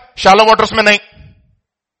 Simon, shallow waters mein nahi.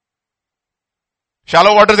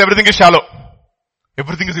 Shallow waters, everything is shallow.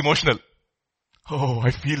 Everything is emotional. Oh,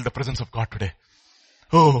 I feel the presence of God today.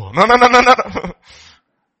 Oh, no. A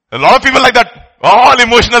lot of people like that. All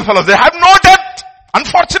emotional fellows. They have no depth.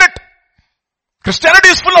 Unfortunate. Christianity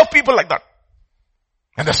is full of people like that.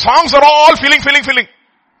 And the songs are all feeling.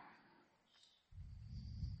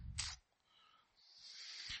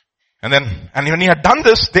 And when he had done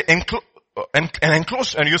this, they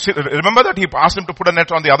enclosed, and you see, remember that he asked him to put a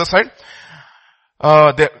net on the other side?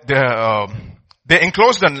 They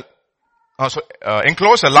enclosed a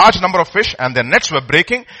large number of fish, and their nets were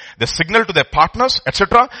breaking. They signaled to their partners,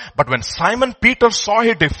 etc. But when Simon Peter saw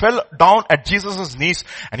it, he fell down at Jesus' knees.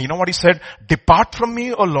 And you know what he said? Depart from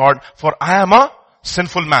me, O Lord, for I am a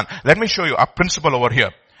sinful man. Let me show you a principle over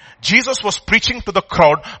here. Jesus was preaching to the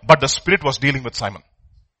crowd, but the Spirit was dealing with Simon.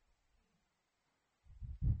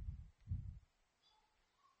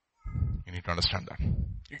 You need to understand that.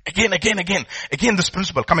 Again this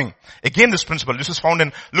principle coming. Again this principle. This is found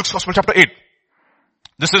in Luke's Gospel chapter 8.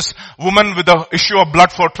 This is woman with the issue of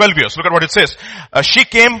blood for 12 years. Look at what it says. She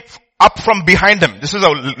came up from behind him. This is a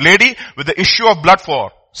lady with the issue of blood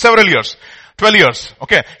for several years. 12 years.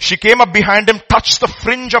 Okay. She came up behind him, touched the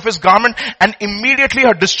fringe of his garment, and immediately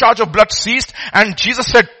her discharge of blood ceased. And Jesus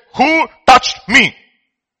said, who touched me?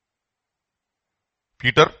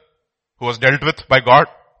 Peter, who was dealt with by God,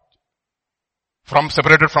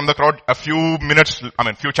 separated from the crowd a few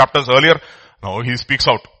chapters earlier. Now he speaks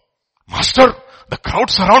out. Master, the crowd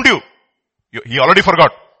surround you. He already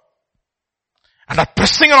forgot. And are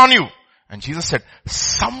pressing on you. And Jesus said,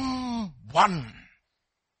 someone,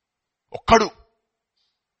 Okkadu,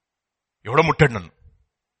 Yoda muttadu nannu,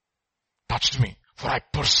 touched me. For I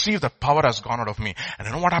perceive that power has gone out of me. And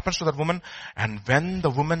you know what happens to that woman? And when the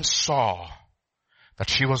woman saw that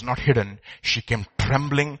she was not hidden, she came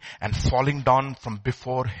trembling and falling down from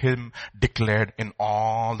before him, declared in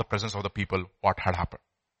all the presence of the people what had happened.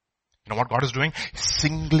 You know what God is doing?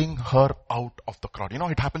 Singling her out of the crowd. You know,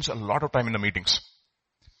 it happens a lot of time in the meetings.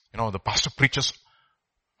 You know, the pastor preaches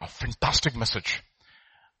a fantastic message.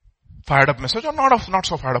 Fired up message or not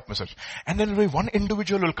so fired up message. And then one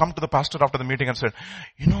individual will come to the pastor after the meeting and say,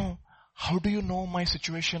 you know, how do you know my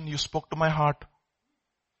situation? You spoke to my heart.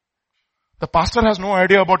 The pastor has no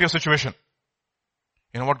idea about your situation.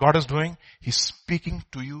 You know what God is doing? He's speaking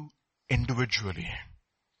to you individually,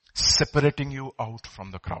 separating you out from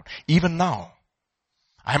the crowd. Even now,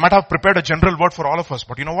 I might have prepared a general word for all of us,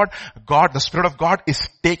 but you know what? God, the Spirit of God is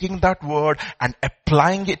taking that word and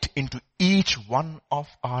applying it into each one of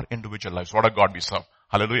our individual lives. What a God we serve.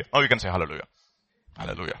 Hallelujah. Oh, you can say hallelujah.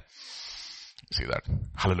 Hallelujah. See that?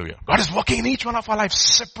 Hallelujah. God is working in each one of our lives,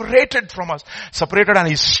 separated from us, and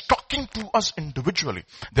He's talking to us individually.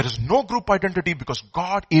 There is no group identity because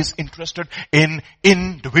God is interested in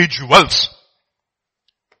individuals.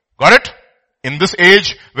 Got it? In this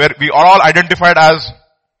age where we are all identified as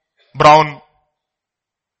Brown,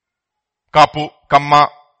 Kapu, Kamma,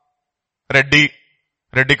 Reddy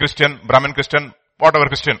Christian, Brahmin Christian, whatever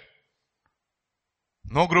Christian.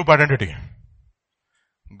 No group identity.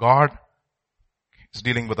 God is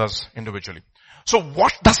dealing with us individually. So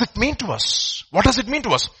what does it mean to us? What does it mean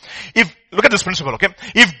to us? Look at this principle, okay?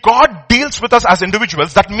 If God deals with us as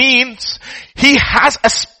individuals, that means He has a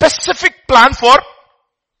specific plan for,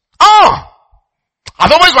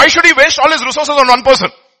 otherwise why should He waste all His resources on one person?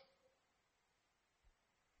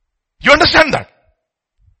 You understand that?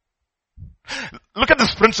 Look at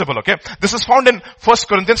this principle, okay? This is found in 1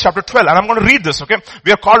 Corinthians chapter 12, and I'm going to read this, okay?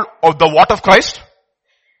 We are called the what of Christ.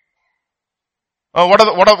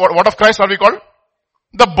 What of Christ are we called?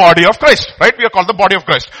 The body of Christ, right? We are called the body of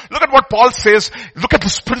Christ. Look at what Paul says. Look at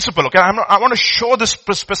this principle, okay? I want to show this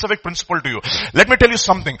specific principle to you. Let me tell you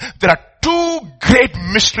something. There are two great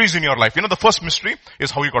mysteries in your life. You know, the first mystery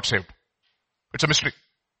is how you got saved. It's a mystery.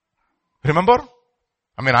 Remember?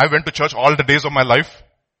 I went to church all the days of my life.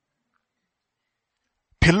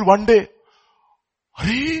 Till one day,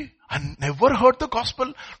 I never heard the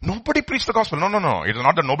gospel. Nobody preached the gospel. No. It is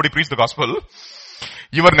not that nobody preached the gospel.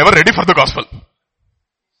 You were never ready for the gospel.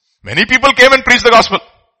 Many people came and preached the gospel.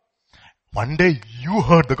 One day you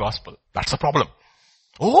heard the gospel. That's the problem.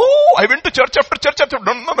 Oh, I went to church after church after.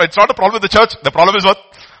 No, it's not a problem with the church. The problem is what?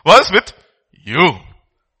 Was with you.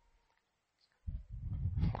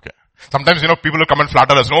 Okay. Sometimes, people will come and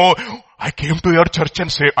flatter us. No, I came to your church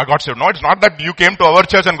and I got saved. No, it's not that you came to our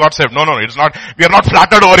church and got saved. No, it's not. We are not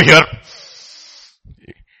flattered over here.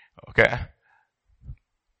 Okay.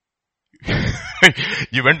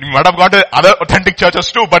 You might have gone to other authentic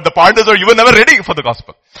churches too, but the point is that you were never ready for the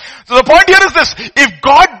gospel. So the point here is this: if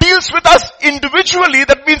God deals with us individually,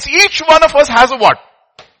 that means each one of us has a what?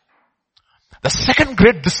 The second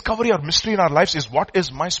great discovery or mystery in our lives is, what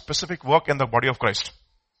is my specific work in the body of Christ?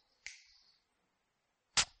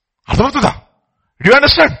 Do you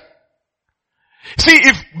understand? See,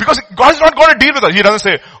 because God is not going to deal with us. He doesn't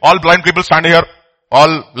say, all blind people stand here,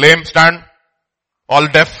 all lame stand, all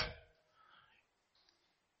deaf.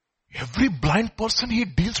 Every blind person, He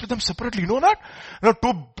deals with them separately. You know that?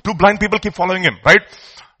 Two blind people keep following Him, right?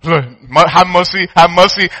 Have mercy, have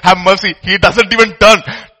mercy, have mercy. He doesn't even turn.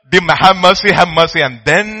 Have mercy, have mercy. And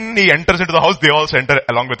then He enters into the house. They also enter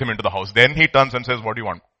along with Him into the house. Then He turns and says, what do you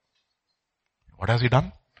want? What has He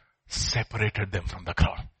done? Separated them from the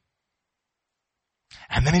crowd.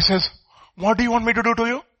 And then He says, what do you want me to do to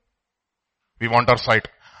you? We want our sight.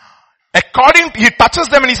 He touches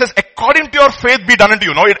them and He says, according to your faith be done unto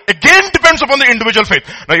you. Now it again depends upon the individual faith.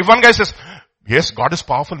 Now if one guy says, yes, God is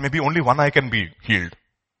powerful, maybe only one eye can be healed.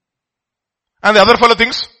 And the other fellow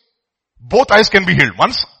thinks, both eyes can be healed.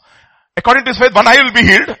 Once, according to his faith, one eye will be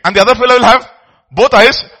healed and the other fellow will have both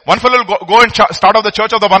eyes. One fellow will go and start off the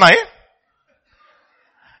church of the one eye.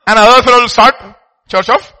 And another fellow will start church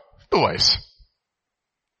of two eyes.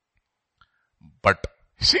 But,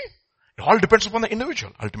 you see, it all depends upon the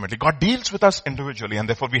individual, ultimately. God deals with us individually, and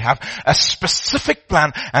therefore we have a specific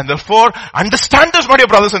plan, and therefore understand this, my dear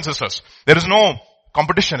brothers and sisters. There is no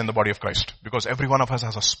competition in the body of Christ, because every one of us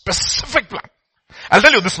has a specific plan. I'll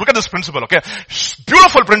tell you this, look at this principle, okay?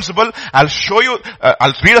 Beautiful principle. I'll show you,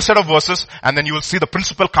 I'll read a set of verses, and then you will see the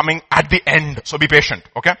principle coming at the end. So be patient,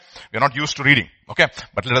 okay? We're not used to reading, okay?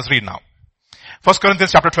 But let us read now. 1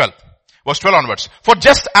 Corinthians chapter 12, verse 12 onwards. For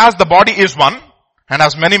just as the body is one, and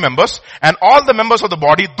has many members, and all the members of the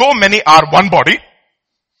body, though many, are one body,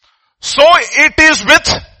 so it is with,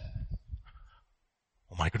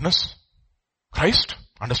 oh my goodness, Christ.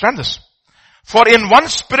 Understand this. For in one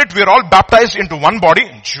Spirit we are all baptized into one body,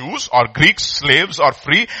 Jews or Greeks, slaves or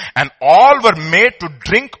free, and all were made to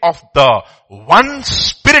drink of the one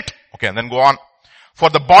Spirit. Okay, and then go on. For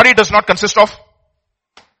the body does not consist of,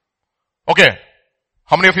 okay,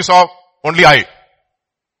 how many of you saw only eye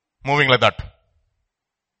moving like that?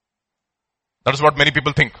 That is what many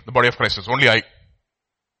people think the body of Christ is. Only eye.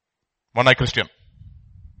 One eye Christian.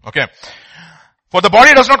 Okay. For the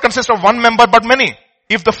body does not consist of one member but many.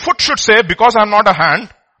 If the foot should say, because I am not a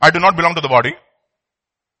hand, I do not belong to the body,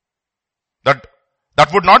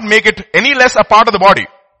 that would not make it any less a part of the body.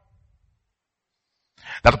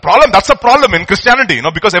 That's a problem in Christianity,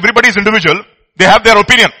 because everybody is individual. They have their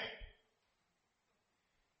opinion.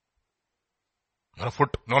 You're a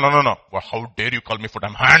foot. No. Well, how dare you call me foot?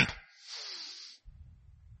 I'm hand.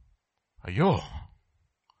 Ayo.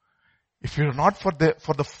 If you're not for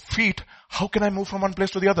the feet, how can I move from one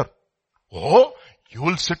place to the other? Oh, you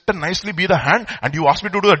will sit and nicely be the hand and you ask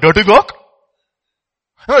me to do the dirty work?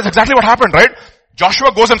 No, that's exactly what happened, right?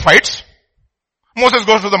 Joshua goes and fights. Moses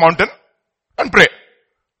goes to the mountain and pray.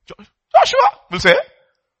 Joshua will say,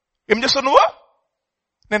 Em chesta nuva?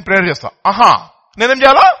 Nen prayer chesta. Aha. Nenem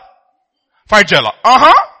jala? Fight jala.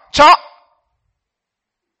 Aha. Cha.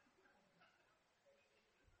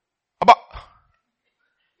 Abba.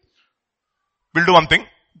 We'll do one thing.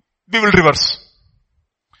 We will reverse.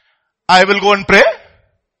 I will go and pray.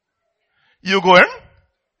 You go and...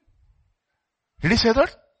 Did he say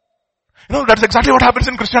that? That's exactly what happens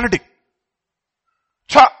in Christianity.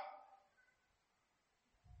 Cha.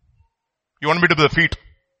 You want me to be the feet?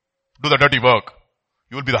 Do the dirty work.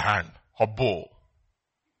 You will be the hand. Hobbo.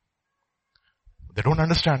 They don't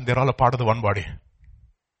understand. They're all a part of the one body.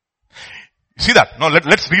 See that? No,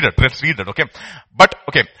 let's read it. Let's read it, okay? But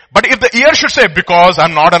if the ear should say, because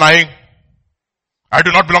I'm not an eye, I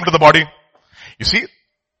do not belong to the body. You see?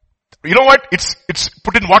 You know what? It's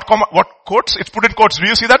put in what quotes? It's put in quotes. Do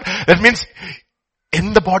you see that? That means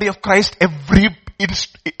in the body of Christ, every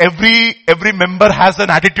member has an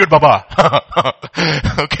attitude, Baba.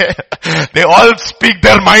 Okay? They all speak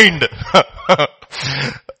their mind.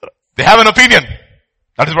 They have an opinion.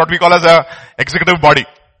 That is what we call as a executive body.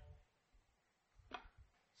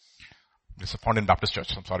 This is found in Baptist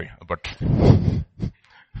church. I'm sorry, but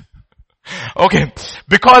okay.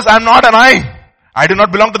 Because I'm not an eye, I do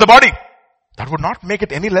not belong to the body. That would not make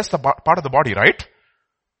it any less the part of the body, right?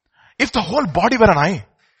 If the whole body were an eye,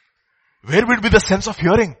 where would be the sense of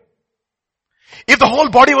hearing? If the whole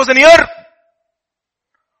body was an ear,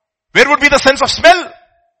 Where would be the sense of smell?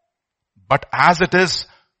 But as it is,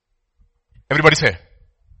 everybody say,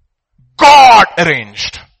 God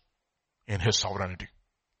arranged in His sovereignty.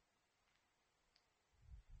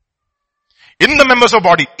 In the members of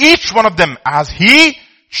body, each one of them as He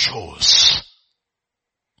chose.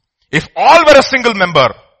 If all were a single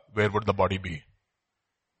member, where would the body be?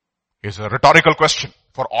 It's a rhetorical question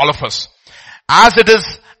for all of us. As it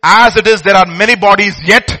is, there are many bodies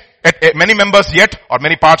yet, many members yet, or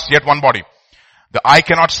many parts yet one body. The eye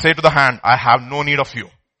cannot say to the hand, I have no need of you.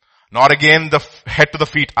 Nor again the head to the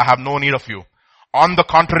feet, I have no need of you. On the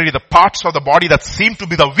contrary, the parts of the body that seem to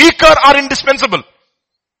be the weaker are indispensable.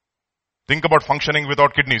 Think about functioning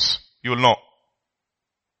without kidneys. You will know.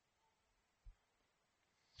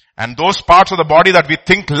 And those parts of the body that we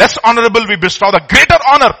think less honorable, we bestow the greater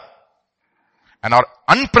honor. And our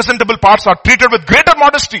unpresentable parts are treated with greater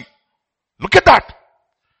modesty. Look at that.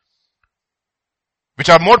 Which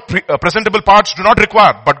are more presentable parts do not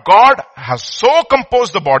require. But God has so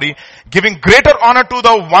composed the body, giving greater honor to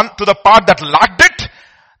the part that lacked it,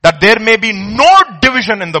 that there may be no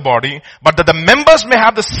division in the body, but that the members may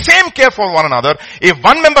have the same care for one another. If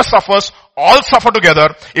one member suffers, all suffer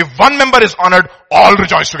together. If one member is honored, all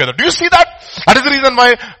rejoice together. Do you see that? That is the reason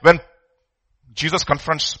why when Jesus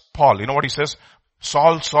confronts Paul, you know what he says?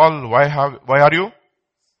 Saul, Saul, why are you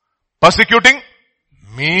persecuting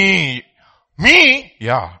me? Me?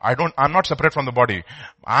 Yeah, I'm not separate from the body.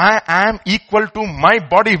 I am equal to my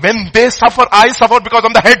body. When they suffer, I suffer because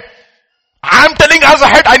I'm the head. I'm telling as a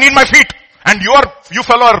head, I need my feet. And you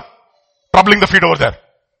fellow are troubling the feet over there.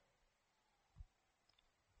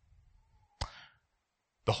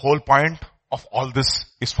 The whole point of all this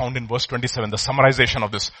is found in verse 27, the summarization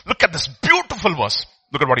of this. Look at this beautiful verse.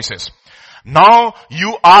 Look at what he says. Now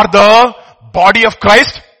you are the body of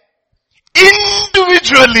Christ,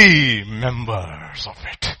 individually members of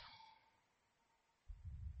it.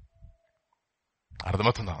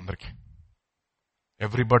 Ardhamathunda andarki.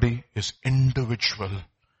 Everybody is individual,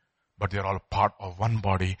 but they are all part of one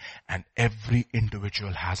body, and every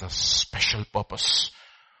individual has a special purpose.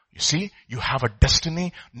 You see, you have a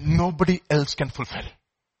destiny nobody else can fulfill.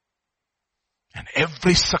 And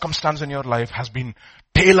every circumstance in your life has been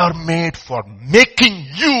tailor-made for making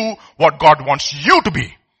you what God wants you to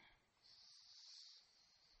be.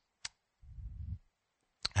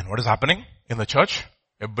 And what is happening in the church?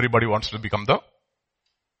 Everybody wants to become the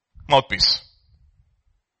mouthpiece.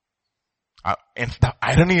 And the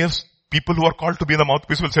irony is, people who are called to be the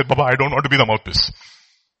mouthpiece will say, Baba, I don't want to be the mouthpiece.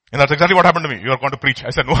 And that's exactly what happened to me. You are going to preach. I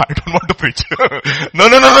said, no, I don't want to preach. No,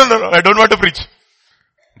 I don't want to preach.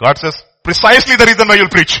 God says, precisely the reason why you'll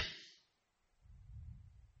preach.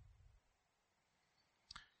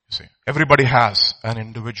 You see, everybody has an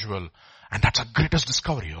individual, and that's our greatest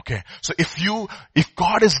discovery, okay? So if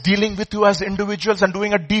God is dealing with you as individuals and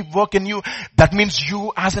doing a deep work in you, that means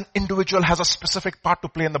you as an individual has a specific part to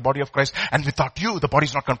play in the body of Christ. And without you, the body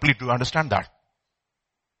is not complete. Do you understand that?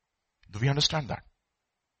 Do we understand that?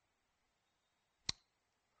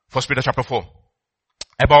 1 Peter chapter 4.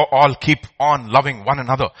 Above all, keep on loving one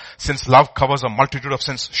another, since love covers a multitude of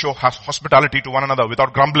sins. Show hospitality to one another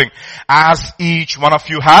without grumbling, as each one of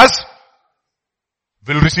you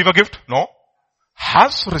will receive a gift? No.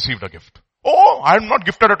 Has received a gift. Oh, I am not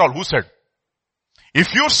gifted at all. Who said?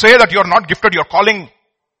 If you say that you are not gifted, you are calling,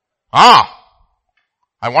 I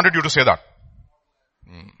wanted you to say that.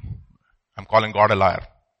 I'm calling God a liar.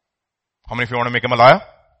 How many of you want to make him a liar?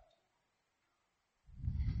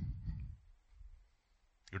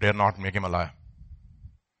 You dare not make him a liar.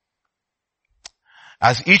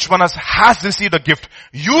 As each one has received a gift,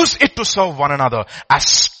 use it to serve one another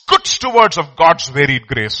as good stewards of God's varied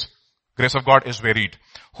grace. Grace of God is varied.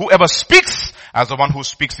 Whoever speaks as the one who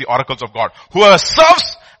speaks the oracles of God. Whoever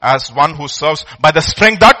serves as one who serves by the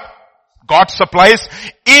strength that God supplies,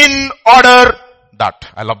 in order that.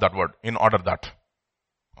 I love that word. In order that.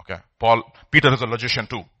 Okay. Peter is a logician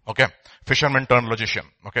too. Okay. Fisherman turned logician.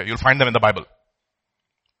 Okay. You'll find them in the Bible.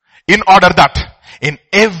 In order that in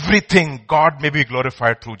everything God may be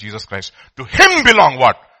glorified through Jesus Christ. To him belong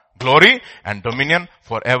what? Glory and dominion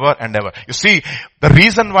forever and ever. You see, the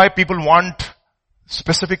reason why people want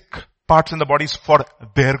specific parts in the body is for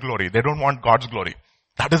their glory. They don't want God's glory.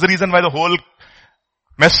 That is the reason why the whole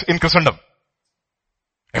mess in Christendom.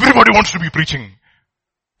 Everybody wants to be preaching.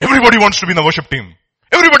 Everybody wants to be in the worship team.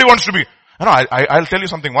 Everybody wants to be. I'll tell you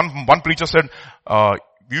something. One preacher said,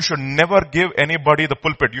 you should never give anybody the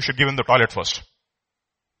pulpit. You should give him the toilet first.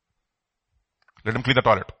 Let him clean the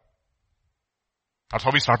toilet. That's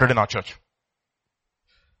how we started in our church.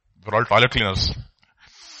 We're all toilet cleaners.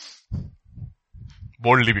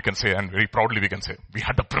 boldly we can say and very proudly we can say, we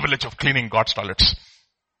had the privilege of cleaning God's toilets.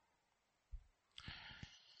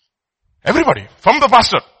 Everybody, from the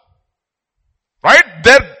pastor. Right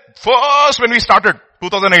there, first when we started,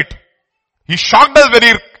 2008, he shocked us when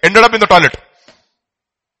he ended up in the toilet.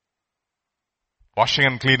 Washing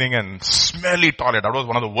and cleaning and smelly toilet. That was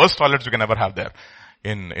one of the worst toilets you can ever have there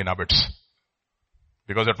in Abbots.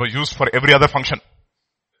 Because it was used for every other function.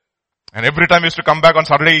 And every time we used to come back on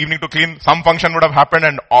Saturday evening to clean, some function would have happened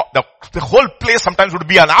and the whole place sometimes would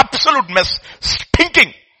be an absolute mess,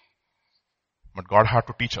 stinking. But God had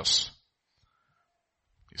to teach us.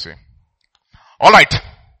 You see. Alright.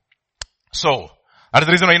 So, that is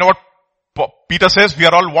the reason, you know what Peter says? We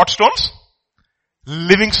are all what stones?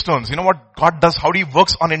 Living stones. You know what God does? How He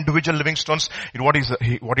works on individual living stones? What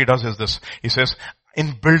He does is this. He says,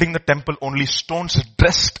 in building the temple, only stones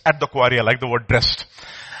dressed at the quarry. I like the word dressed.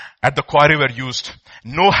 At the quarry were used.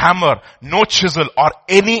 No hammer, no chisel or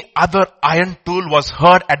any other iron tool was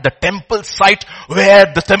heard at the temple site where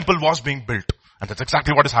the temple was being built. And that's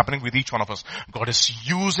exactly what is happening with each one of us. God is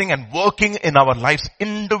using and working in our lives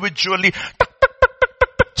individually.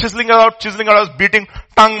 Chiseling out, beating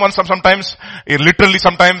tongue once sometimes, literally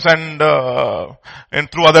sometimes and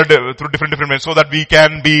through different ways so that we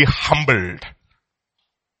can be humbled.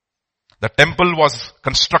 The temple was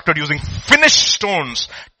constructed using finished stones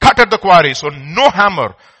cut at the quarry, so no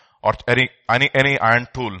hammer or any iron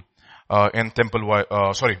tool was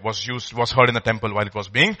heard in the temple while it was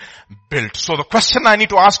being built. So the question I need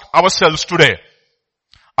to ask ourselves today,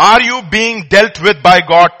 are you being dealt with by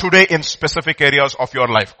God today in specific areas of your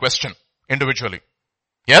life? Question, individually.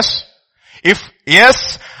 Yes? If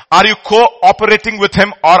yes, are you cooperating with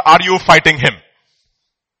Him or are you fighting Him?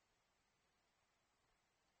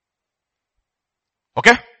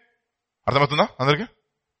 Okay? Ardhamathunda? Andariki?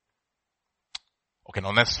 Okay,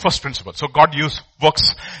 now that's first principle. So God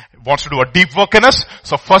wants to do a deep work in us.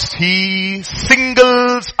 So first He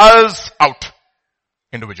singles us out.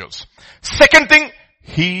 Individuals. Second thing,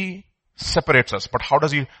 He separates us. But how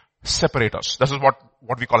does He separate us? This is what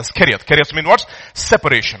we call as Keriath. Keriath means what?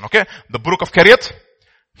 Separation. Okay? The book of Keriath,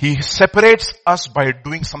 He separates us by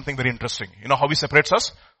doing something very interesting. You know how He separates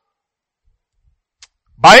us?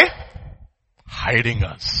 By hiding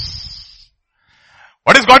us.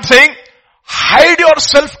 What is God saying? Hide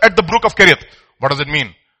yourself at the brook of Keriath. What does it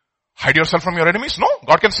mean? Hide yourself from your enemies? No.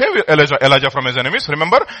 God can save Elijah from his enemies.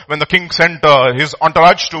 Remember when the king sent his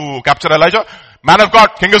entourage to capture Elijah? Man of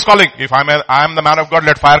God, king is calling. If I am the man of God,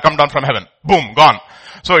 let fire come down from heaven. Boom, gone.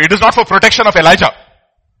 So it is not for protection of Elijah.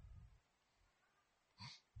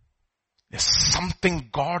 There's something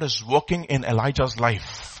God is working in Elijah's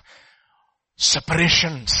life.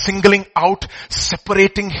 Separation, singling out,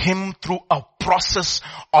 separating him through a process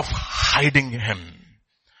of hiding him.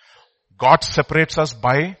 God separates us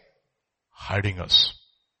by hiding us.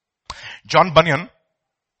 John Bunyan,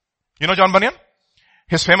 you know John Bunyan?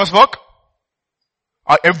 His famous work?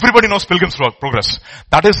 Everybody knows Pilgrim's Progress.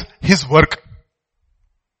 That is his work.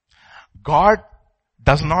 God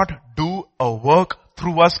does not do a work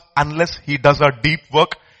through us unless He does a deep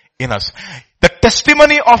work in us. The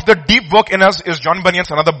testimony of the deep work in us is John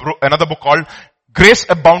Bunyan's another book called Grace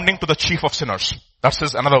Abounding to the Chief of Sinners. That's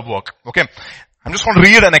his another work. Okay. I'm just going to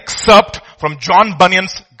read an excerpt from John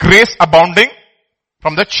Bunyan's Grace Abounding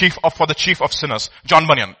for the Chief of Sinners. John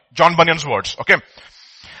Bunyan's words. Okay.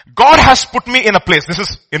 God has put me in a place. This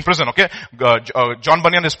is in prison, okay? John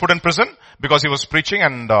Bunyan is put in prison because he was preaching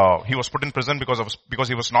and he was put in prison because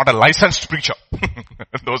he was not a licensed preacher.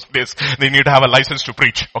 In those days, they need to have a license to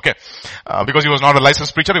preach, okay? Because he was not a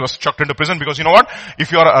licensed preacher, he was chucked into prison because you know what?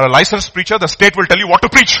 If you are a licensed preacher, the state will tell you what to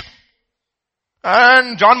preach.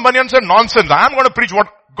 And John Bunyan said, nonsense. I am going to preach what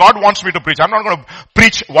God wants me to preach. I'm not going to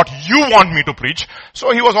preach what you want me to preach.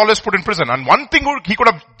 So he was always put in prison. And one thing he could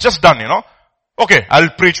have just done, you know, okay, I'll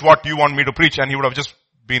preach what you want me to preach, and he would have just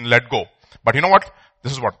been let go. But you know what?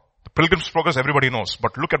 This is what? The Pilgrim's Progress everybody knows.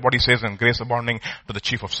 But look at what he says in Grace Abounding to the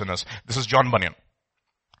Chief of Sinners. This is John Bunyan.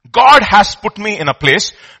 God has put me in a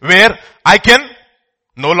place where I can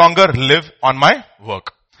no longer live on my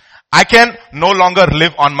work. I can no longer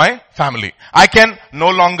live on my family. I can no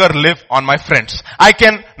longer live on my friends. I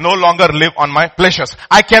can no longer live on my pleasures.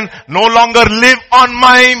 I can no longer live on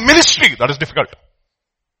my ministry. That is difficult.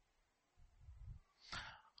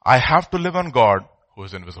 I have to live on God who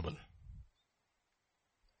is invisible.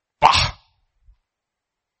 Bah!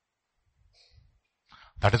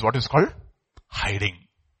 That is what is called hiding.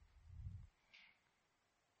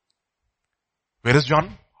 Where is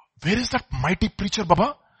John? Where is that mighty preacher,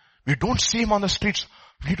 Baba? We don't see him on the streets.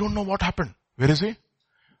 We don't know what happened. Where is he?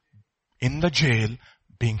 In the jail,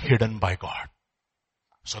 being hidden by God.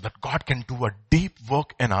 so that God can do a deep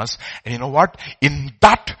work in us. And you know what? In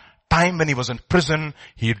that time when he was in prison,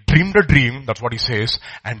 he dreamed a dream, that's what he says,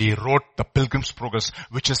 and he wrote the Pilgrim's Progress,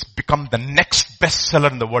 which has become the next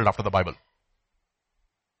bestseller in the world after the Bible.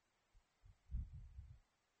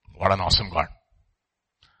 What an awesome God.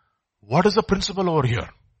 What is the principle over here?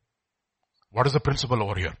 What is the principle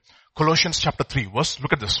over here? Colossians chapter 3 verse,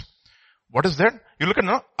 look at this. What is that? You look at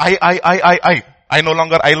no? I no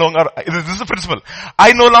longer. This is the principle.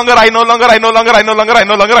 I no longer.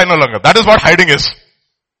 That is what hiding is.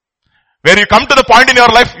 Where you come to the point in your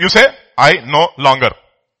life, you say, I no longer.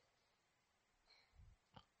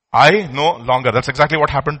 I no longer. That's exactly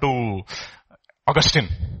what happened to Augustine.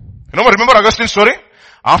 Remember Augustine's story?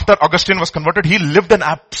 After Augustine was converted, he lived an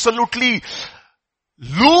absolutely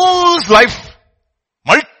loose life.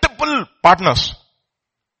 Multiple partners.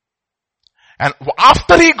 And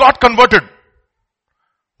after he got converted,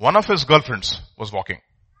 one of his girlfriends was walking.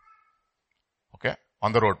 Okay,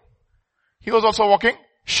 on the road. He was also walking.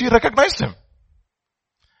 She recognized him.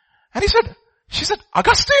 And she said,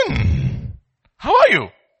 Augustine, how are you?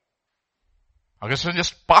 Augustine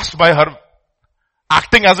just passed by her,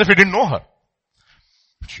 acting as if he didn't know her.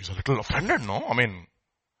 She's a little offended, no? I mean,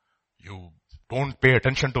 you don't pay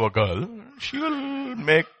attention to a girl, she will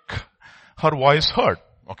make her voice heard.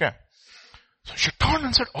 Okay. So she turned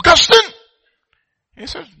and said, Augustine! He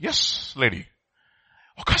said, yes, lady.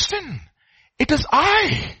 Augustine, it is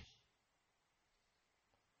I.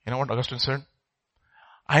 You know what Augustine said?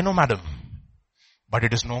 I know, madam, but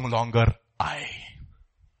it is no longer I.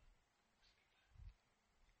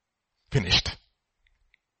 Finished.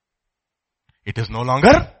 It is no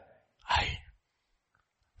longer I.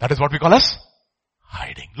 That is what we call as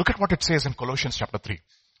hiding. Look at what it says in Colossians chapter 3.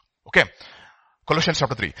 Okay. Colossians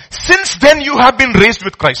chapter 3. Since then you have been raised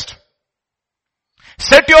with Christ.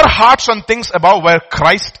 Set your hearts on things above where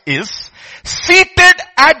Christ is, seated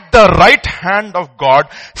at the right hand of God.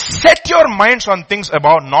 Set your minds on things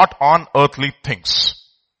above, not on earthly things.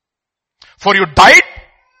 For you died,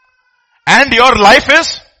 and your life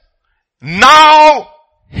is now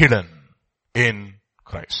hidden in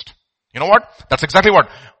Christ. You know what? That's exactly what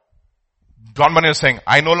John Bunyan is saying.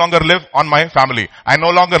 I no longer live on my family. I no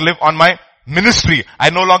longer live on my ministry. I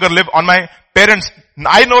no longer live on my parents.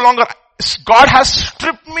 God has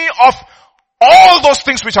stripped me of all those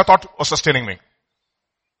things which I thought were sustaining me.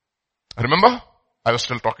 Remember? I was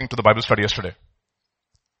still talking to the Bible study yesterday.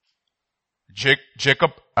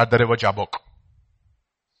 Jacob at the river Jabbok.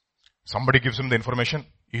 Somebody gives him the information.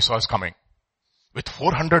 Esau is coming. With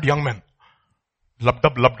 400 young men. Lubbed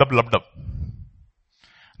up.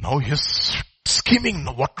 Now he's scheming.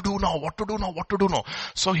 What to do now?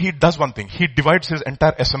 So he does one thing. He divides his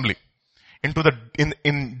entire assembly into in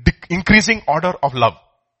increasing order of love.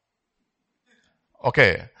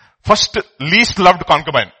 Okay. First least loved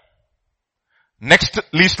concubine. Next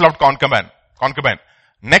least loved concubine.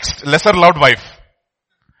 Next lesser loved wife.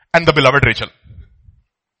 And the beloved Rachel.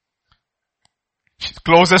 She's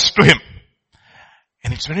closest to him.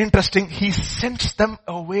 And it's very interesting. He sends them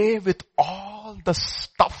away with all the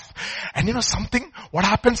stuff. And you know something? What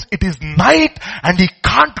happens? It is night and he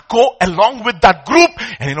can't go along with that group.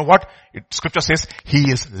 And you know what? Scripture says he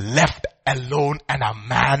is left alone and a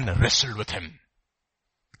man wrestled with him.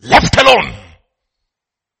 Left alone.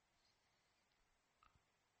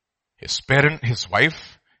 His parent, his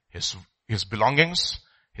wife, his belongings,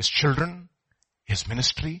 his children, his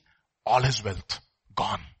ministry, all his wealth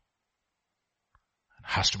gone.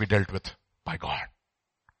 Has to be dealt with by God.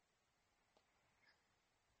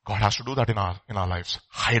 God has to do that in our lives.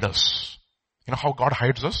 Hide us. You know how God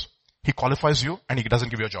hides us? He qualifies you and he doesn't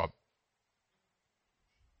give you a job.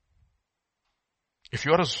 If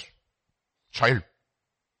you are a child,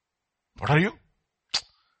 what are you?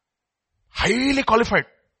 Highly qualified.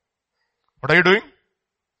 What are you doing?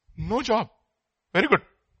 No job. Very good.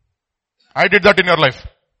 I did that in your life.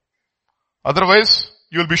 Otherwise,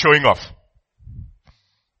 you will be showing off.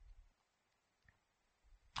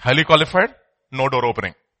 Highly qualified, no door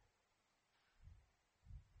opening.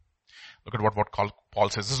 Look at what Paul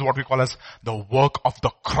says. This is what we call as the work of the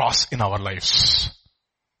cross in our lives.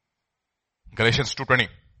 Galatians 2:20.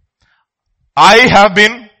 I have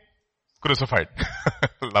been crucified.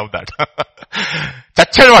 Love that.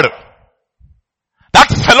 Chachchedvadu. That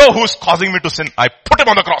fellow who is causing me to sin, I put him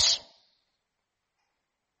on the cross.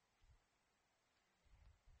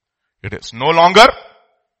 It is no longer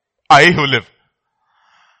I who live.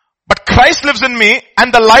 But Christ lives in me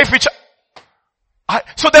and the life which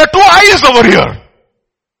so there are two eyes over here.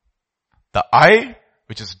 The I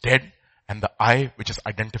which is dead and the I which is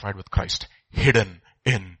identified with Christ. Hidden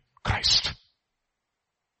in Christ.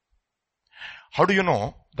 How do you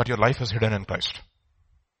know that your life is hidden in Christ?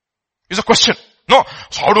 It's a question. No.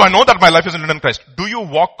 So how do I know that my life is hidden in Christ? Do you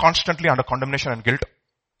walk constantly under condemnation and guilt?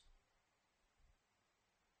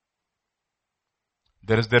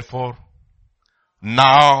 There is therefore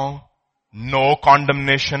now no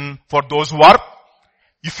condemnation for those who are.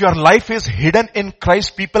 If your life is hidden in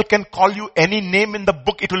Christ, people can call you any name in the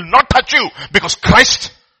book. It will not touch you because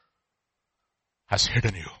Christ has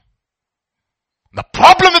hidden you. The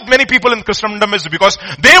problem with many people in Christendom is because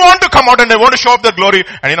they want to come out and they want to show off their glory.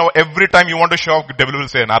 And every time you want to show off, the devil will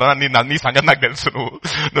say,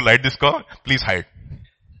 the light this go, please hide.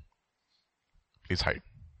 Please hide.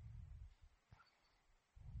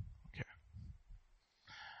 Okay.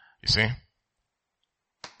 You see?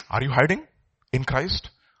 Are you hiding in Christ?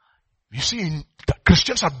 You see, the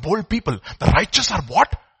Christians are bold people. The righteous are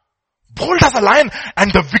what? Bold as a lion.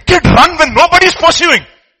 And the wicked run when nobody is pursuing.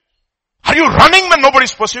 Are you running when nobody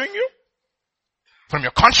is pursuing you? From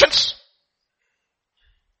your conscience?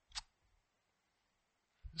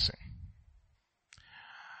 See.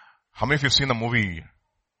 How many of you have seen the movie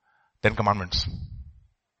Ten Commandments?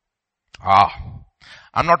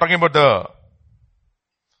 I'm not talking about the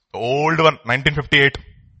old one, 1958,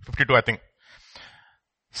 52 I think.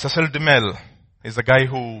 Cecil DeMille is the guy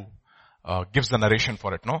who gives the narration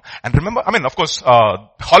for it, no? And remember, of course,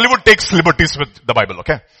 Hollywood takes liberties with the Bible,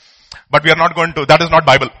 okay? But we are not going to, that is not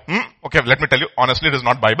Bible. Okay, let me tell you, honestly it is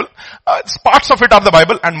not Bible. Parts of it are the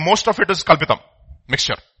Bible and most of it is Kalpitam,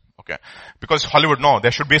 mixture. Okay. Because Hollywood, no,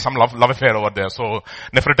 there should be some love affair over there. So,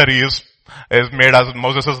 Nefertari is made as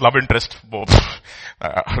Moses' love interest.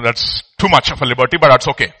 That's too much of a liberty, but that's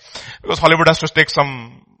okay. Because Hollywood has to take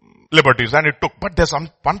some liberties and it took. But there's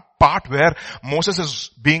one part where Moses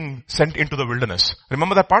is being sent into the wilderness.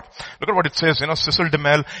 Remember that part? Look at what it says. Cecil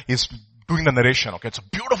DeMille is doing the narration. Okay. It's a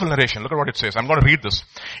beautiful narration. Look at what it says. I'm going to read this.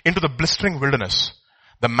 Into the blistering wilderness,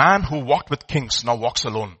 the man who walked with kings now walks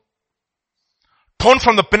alone. Torn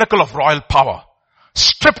from the pinnacle of royal power,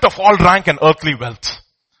 stripped of all rank and earthly wealth,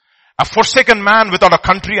 a forsaken man without a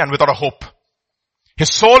country and without a hope,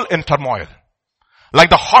 his soul in turmoil,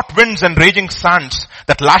 like the hot winds and raging sands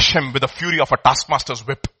that lash him with the fury of a taskmaster's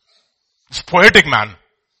whip. It's poetic, man.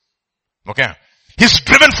 Okay. He's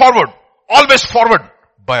driven forward, always forward,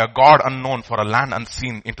 by a God unknown for a land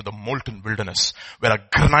unseen into the molten wilderness, where a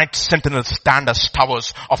granite sentinels stand as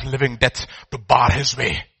towers of living death to bar his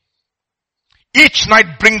way. Each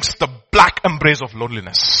night brings the black embrace of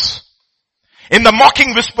loneliness. In the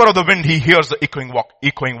mocking whisper of the wind, he hears the echoing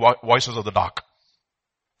voices of the dark.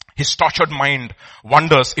 His tortured mind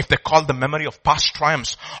wonders if they call the memory of past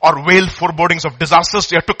triumphs or wail forebodings of disasters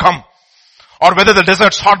yet to come, or whether the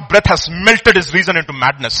desert's hot breath has melted his reason into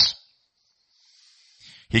madness.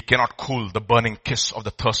 He cannot cool the burning kiss of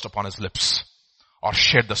the thirst upon his lips or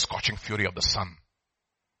shed the scorching fury of the sun.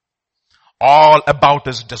 All about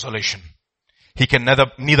is desolation. He can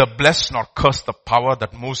neither bless nor curse the power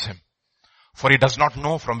that moves him, for he does not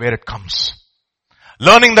know from where it comes.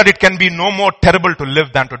 Learning that it can be no more terrible to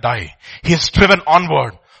live than to die, he is driven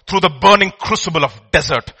onward through the burning crucible of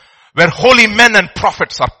desert, where holy men and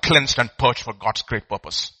prophets are cleansed and purged for God's great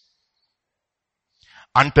purpose.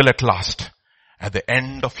 Until at last, at the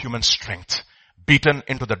end of human strength, beaten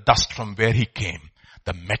into the dust from where he came,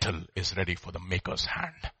 the metal is ready for the maker's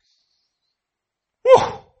hand.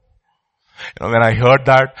 Whew! When I heard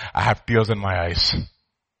that, I have tears in my eyes.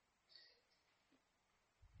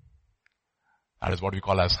 That is what we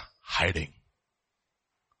call as hiding.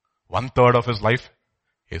 1/3 of his life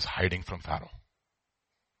is hiding from Pharaoh.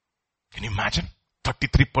 Can you imagine?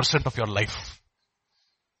 33% of your life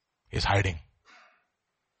is hiding.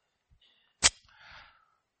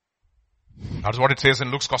 That's what it says in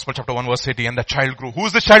Luke's Gospel chapter 1 verse 80. And the child grew. Who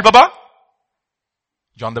is the child, Baba?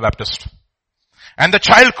 John the Baptist. And the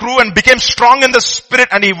child grew and became strong in the spirit,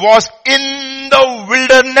 and he was in the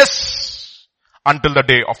wilderness until the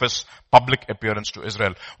day of his public appearance to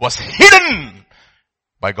Israel. Was hidden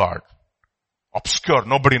by God. Obscure,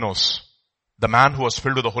 nobody knows. The man who was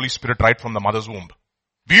filled with the Holy Spirit right from the mother's womb.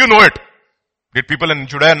 Do you know it? Did people in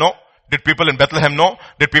Judea know? Did people in Bethlehem know?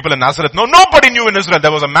 Did people in Nazareth know? Nobody knew in Israel.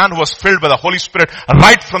 There was a man who was filled by the Holy Spirit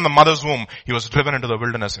right from the mother's womb. He was driven into the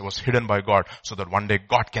wilderness. He was hidden by God so that one day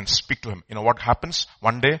God can speak to him. You know what happens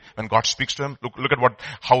one day when God speaks to him? Look at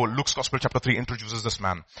how Luke's Gospel chapter 3 introduces this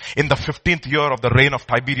man. In the 15th year of the reign of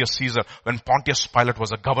Tiberius Caesar, when Pontius Pilate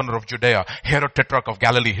was a governor of Judea, Herod Tetrarch of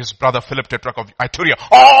Galilee, his brother Philip Tetrarch of Iturea,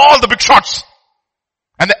 all the big shots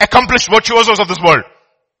and the accomplished virtuosos of this world.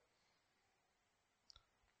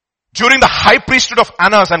 During the high priesthood of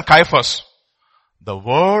Annas and Caiaphas, the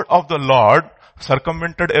word of the Lord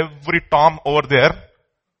circumvented every Tom over there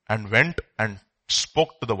and went and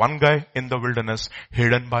spoke to the one guy in the wilderness,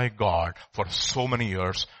 hidden by God for so many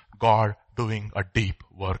years, God doing a deep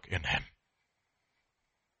work in him.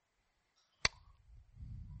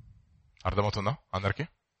 Ardhamavutunda andarki?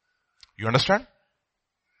 You understand?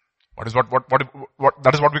 What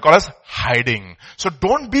that is what we call as hiding. So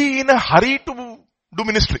don't be in a hurry to do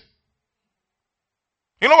ministry.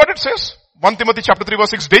 You know what it says? 1 Timothy chapter 3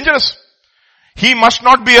 verse 6, dangerous. He must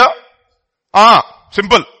not be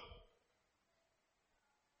simple.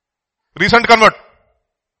 Recent convert.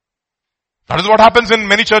 That is what happens in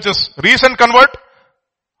many churches. Recent convert.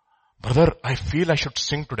 Brother, I feel I should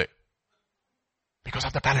sing today. Because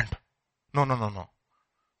of the talent. No.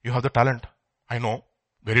 You have the talent. I know.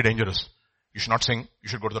 Very dangerous. You should not sing. You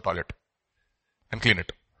should go to the toilet. And clean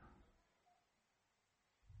it.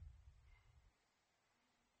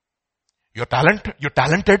 You're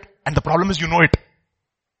talented, and the problem is you know it.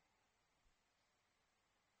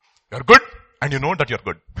 You're good, and you know that you're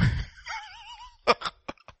good.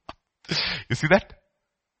 You see that?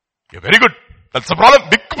 You're very good. That's the problem.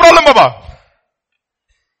 Big problem, Baba.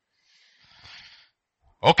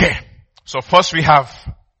 Okay. So first we have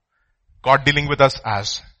God dealing with us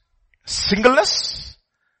as singleness,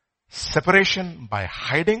 separation by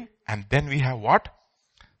hiding, and then we have what?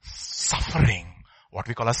 Suffering. What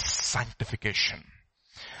we call as sanctification.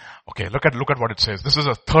 Okay, look at what it says. This is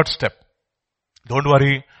a third step. Don't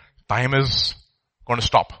worry, time is going to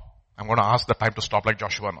stop. I'm going to ask the time to stop like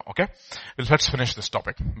Joshua now, okay? Well, let's finish this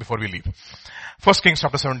topic before we leave. 1 Kings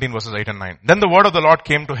chapter 17 verses 8 and 9. Then the word of the Lord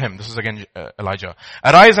came to him. This is again Elijah.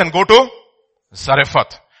 Arise and go to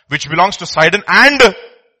Zarephath, which belongs to Sidon, and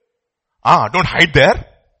don't hide there.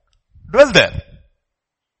 Dwell there.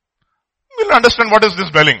 We'll understand what is this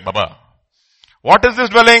dwelling, Baba. What is this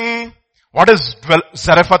dwelling?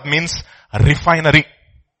 Zarephath means refinery.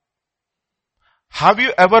 Have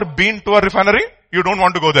you ever been to a refinery? You don't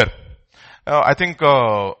want to go there. I think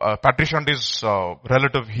Patricia and his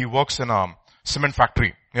relative, he works in a cement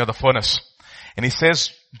factory near the furnace. And he says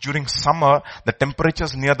during summer, the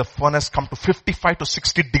temperatures near the furnace come to 55 to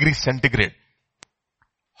 60 degrees centigrade.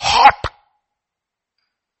 Hot!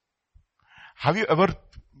 Have you ever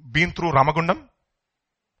been through Ramagundam?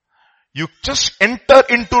 You just enter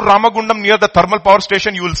into Ramagundam near the thermal power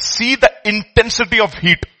station, you will see the intensity of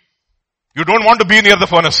heat. You don't want to be near the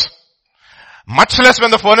furnace. Much less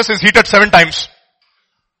when the furnace is heated 7 times.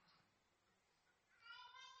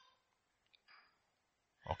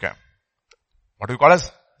 Okay. What do we call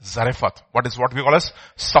as Zarephath? What we call as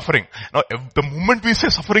suffering? Now, the moment we say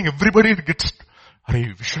suffering, everybody gets,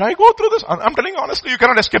 should I go through this? I'm telling you honestly, you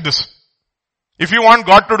cannot escape this. If you want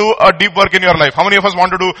God to do a deep work in your life, how many of us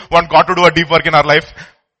want God to do a deep work in our life?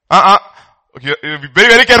 Okay, be very,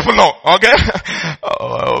 very careful now, okay?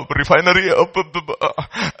 Refinery,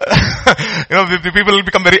 people will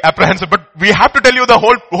become very apprehensive, but we have to tell you the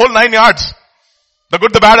whole 9 yards. The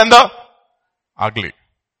good, the bad, and the ugly.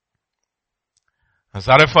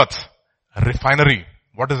 Zarephath, refinery.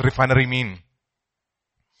 What does refinery mean?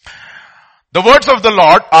 The words of the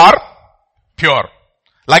Lord are pure.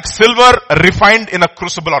 Like silver refined in a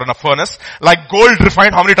crucible or in a furnace. Like gold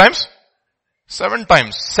refined how many times? 7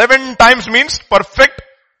 times. 7 times means perfect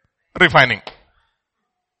refining.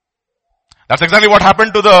 That's exactly what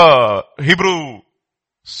happened to the Hebrew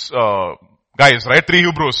guys, right? 3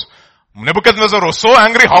 Hebrews. Nebuchadnezzar was so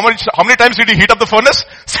angry. How many times did he heat up the furnace?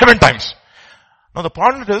 7 times. Now the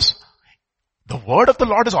point is, the word of the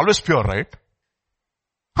Lord is always pure, right?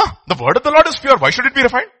 The word of the Lord is pure. Why should it be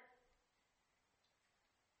refined?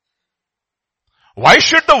 Why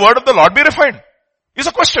should the word of the Lord be refined? Is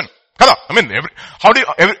a question. I mean,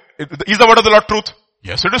 is the word of the Lord truth?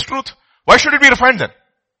 Yes, it is truth. Why should it be refined then?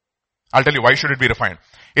 I'll tell you why should it be refined.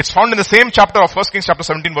 It's found in the same chapter of 1 Kings chapter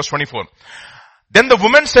 17 verse 24. Then the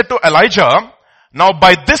woman said to Elijah, now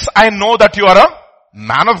by this I know that you are a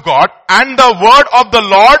man of God, and the word of the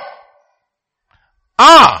Lord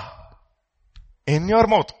in your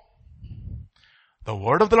mouth. The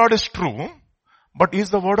word of the Lord is true, but is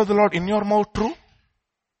the word of the Lord in your mouth true?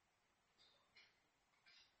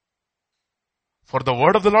 For the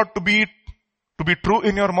word of the Lord to be true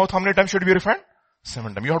in your mouth, how many times should it be refined?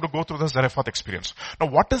 7 times. You have to go through the Zarephath experience. Now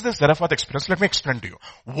what is this Zarephath experience? Let me explain to you.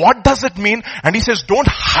 What does it mean? And he says, don't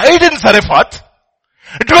hide in Zarephath.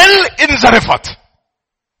 Dwell in Zarephath.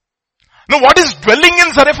 Now what is dwelling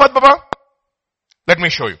in Zarephath, Baba? Let me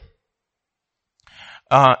show you.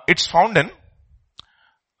 It's found in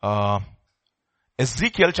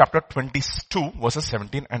Ezekiel chapter 22 verses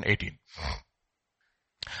 17 and 18.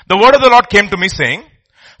 The word of the Lord came to me saying,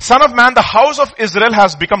 Son of man, the house of Israel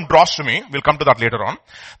has become dross to me. We'll come to that later on.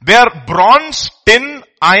 They are bronze, tin,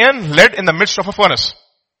 iron, lead in the midst of a furnace.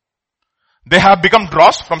 They have become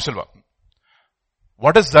dross from silver.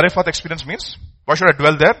 What does Zarephath experience means? Why should I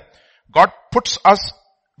dwell there? God puts us,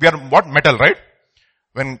 we are what? Metal, right?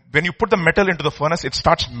 When you put the metal into the furnace, it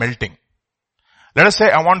starts melting. Let us say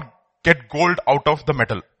I want to get gold out of the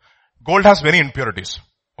metal. Gold has many impurities.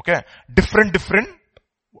 Okay? Different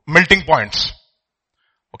melting points.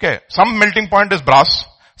 Okay? Some melting point is brass.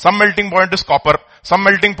 Some melting point is copper. Some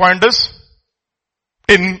melting point is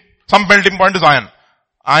tin. Some melting point is iron.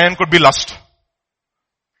 Iron could be lust.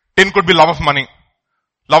 Tin could be love of money.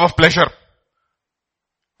 Love of pleasure.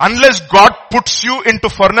 Unless God puts you into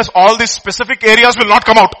furnace, all these specific areas will not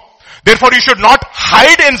come out. Therefore, you should not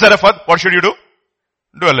hide in Zarephath. What should you do?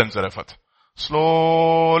 Dwell in Zarephath.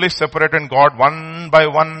 Slowly separate in God, one by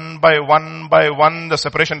one, the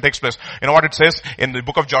separation takes place. You know what it says in the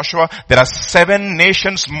book of Joshua? There are 7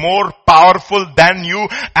 nations more powerful than you,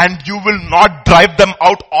 and you will not drive them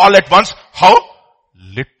out all at once. How?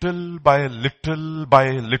 Little by little by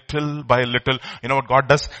little by little. You know what God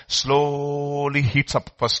does? Slowly heats up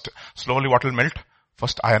first. Slowly what will melt?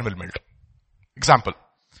 First iron will melt. Example.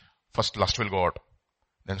 First lust will go out.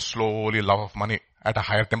 Then slowly love of money. At a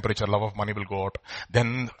higher temperature, love of money will go out.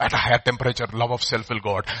 Then at a higher temperature, love of self will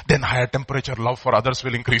go out. Then higher temperature, love for others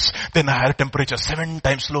will increase. Then a higher temperature, 7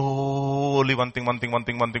 times slowly, one thing.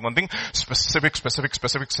 Specific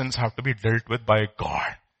sins have to be dealt with by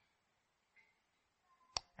God.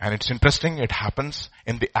 And it's interesting, it happens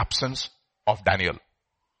in the absence of Daniel.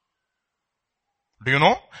 Do you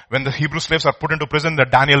know, when the Hebrew slaves are put into prison,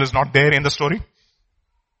 that Daniel is not there in the story?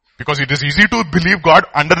 Because it is easy to believe God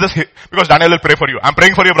under this, because Daniel will pray for you. I'm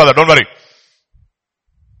praying for you, brother, don't worry.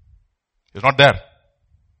 He's not there.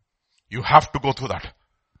 You have to go through that.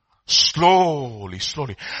 Slowly.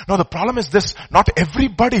 Now the problem is this, not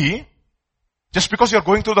everybody, just because you're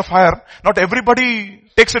going through the fire, not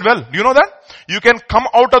everybody takes it well. Do you know that? You can come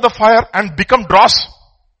out of the fire and become dross.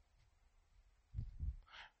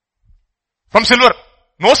 From silver.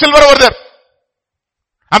 No silver over there.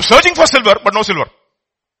 I'm searching for silver, but no silver.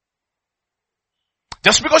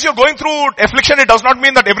 Just because you're going through affliction, it does not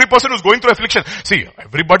mean that every person who's going through affliction. See,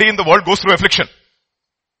 everybody in the world goes through affliction.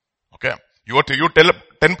 Okay. You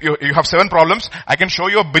have 7 problems. I can show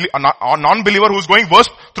you a non-believer who's going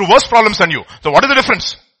through worse problems than you. So what is the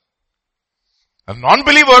difference? A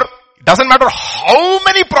non-believer, doesn't matter how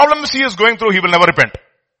many problems he is going through, he will never repent.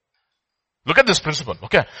 Look at this principle.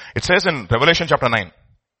 Okay. It says in Revelation chapter 9.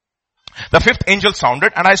 The 5th angel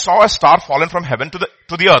sounded, and I saw a star fallen from heaven to the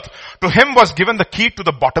earth. To him was given the key to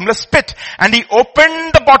the bottomless pit. And he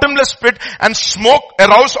opened the bottomless pit, and smoke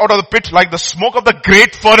arose out of the pit like the smoke of the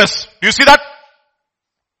great furnace. Do you see that?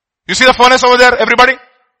 You see the furnace over there, everybody?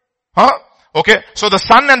 Huh? Okay. So the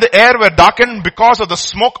sun and the air were darkened because of the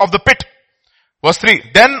smoke of the pit. Verse 3,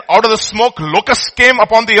 then out of the smoke locusts came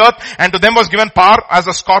upon the earth, and to them was given power as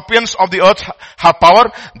the scorpions of the earth have power.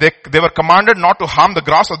 They were commanded not to harm the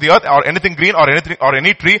grass of the earth or anything green or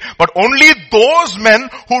any tree, but only those men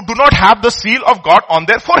who do not have the seal of God on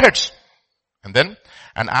their foreheads. And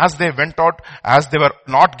as they went out, as they were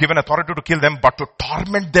not given authority to kill them, but to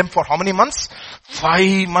torment them for how many months?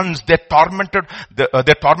 5 months. Their torment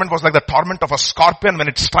was like the torment of a scorpion when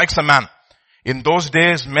it strikes a man. In those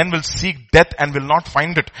days, men will seek death and will not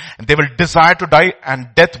find it. And they will desire to die,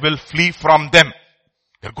 and death will flee from them.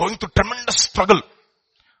 They're going through tremendous struggle.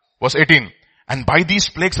 Verse 18. And by these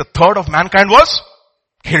plagues, 1/3 of mankind was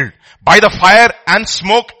killed. By the fire and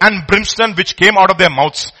smoke and brimstone which came out of their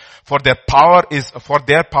mouths. For their power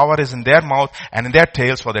is in their mouth and in their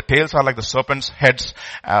tails. For their tails are like the serpents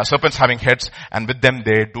having heads, and with them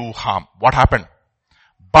they do harm. What happened?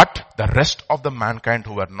 But the rest of the mankind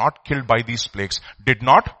who were not killed by these plagues did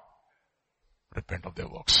not repent of their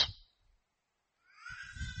works.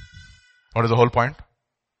 What is the whole point?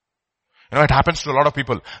 You know, it happens to a lot of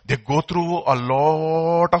people. They go through a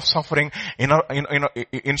lot of suffering.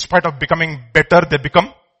 In spite of becoming better, they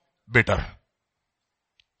become bitter.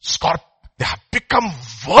 They have become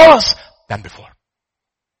worse than before.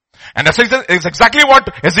 And that's exactly what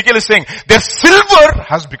Ezekiel is saying. Their silver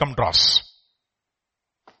has become dross.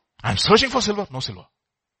 I'm searching for silver, no silver.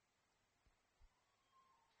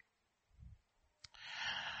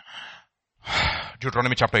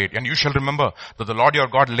 Deuteronomy chapter 8. And you shall remember that the Lord your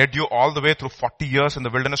God led you all the way through 40 years in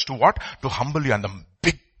the wilderness to what? To humble you. And the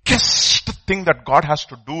biggest thing that God has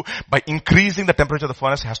to do by increasing the temperature of the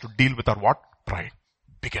furnace has to deal with our what? Pride.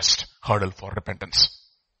 Biggest hurdle for repentance.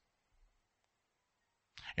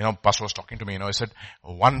 You know, Pastor was talking to me, he said,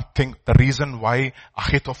 one thing, the reason why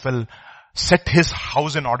Ahithophel set his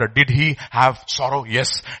house in order? Did he have sorrow?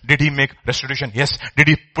 Yes. Did he make restitution? Yes. Did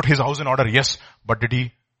he put his house in order? Yes. But did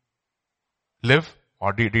he live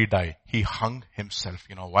or did he die? He hung himself.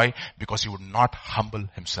 You know why? Because he would not humble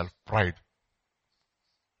himself. Pride.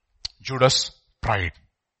 Judas, pride.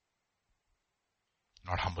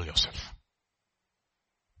 Not humble yourself.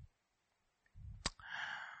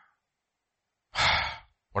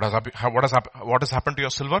 What has happened to your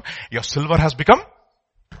silver? Your silver has become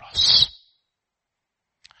dross.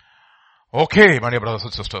 Okay, my dear brothers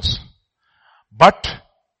and sisters. But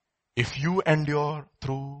if you endure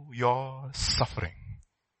through your suffering,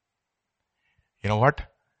 you know what?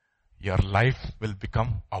 Your life will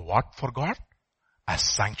become a what for God? A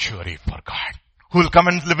sanctuary for God. Who will come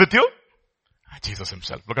and live with you? Jesus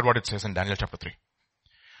himself. Look at what it says in Daniel chapter 3.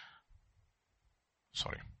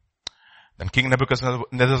 Then King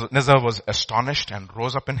Nebuchadnezzar was astonished and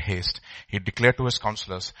rose up in haste. He declared to his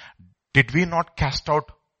counselors, did we not cast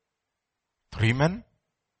out 3 men?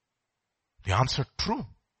 They answered, true.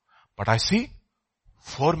 But I see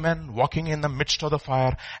 4 men walking in the midst of the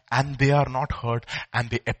fire, and they are not hurt, and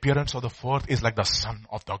the appearance of the 4th is like the son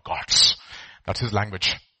of the gods. That's his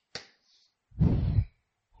language.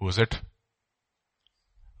 Who is it?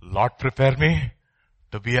 Lord, prepare me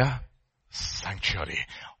to be a sanctuary.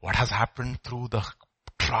 What has happened through the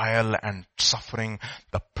trial and suffering,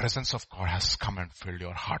 the presence of God has come and filled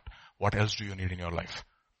your heart. What else do you need in your life?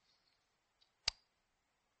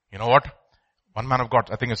 You know what? One man of God,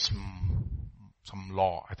 I think it's some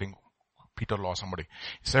law, I think Peter Law, somebody.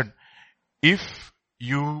 He said, if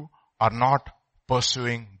you are not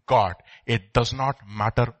pursuing God, it does not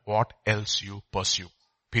matter what else you pursue.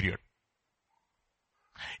 Period.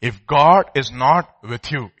 If God is not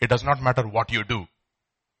with you, it does not matter what you do.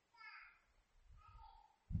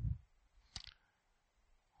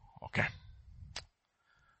 Okay.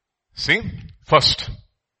 See? First,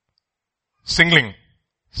 singling.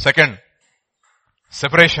 Second,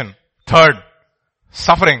 separation. Third,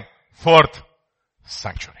 suffering. Fourth,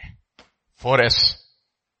 sanctuary. 4S.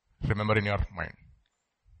 Remember in your mind.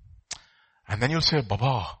 And then you'll say,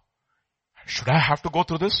 Baba, should I have to go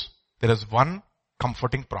through this? There is one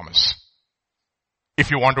comforting promise.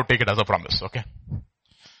 If you want to take it as a promise, okay?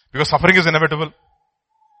 Because suffering is inevitable.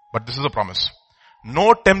 But this is a promise.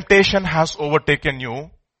 No temptation has overtaken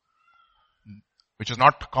you, which is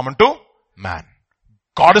not common to man.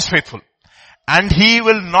 God is faithful. And He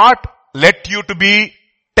will not let you to be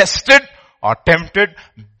tested or tempted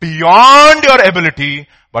beyond your ability.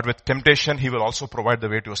 But with temptation, He will also provide the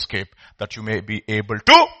way to escape, that you may be able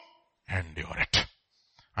to endure it.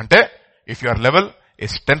 Ante, if your level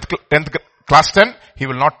is 10th class 10, He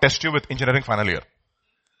will not test you with engineering final year.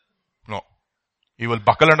 No. He will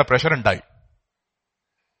buckle under pressure and die.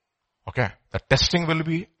 Okay. The testing will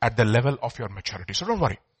be at the level of your maturity. So don't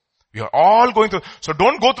worry. We are all going through. So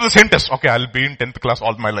don't go through the same test. Okay, I'll be in 10th class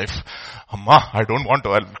all my life. Amma, I don't want to.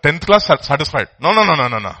 10th class satisfied. No.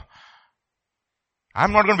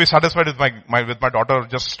 I'm not going to be satisfied with my daughter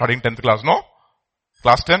just studying 10th class. No.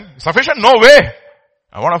 Class 10. Sufficient? No way.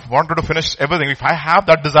 I wanted to finish everything. If I have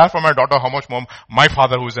that desire for my daughter, how much more my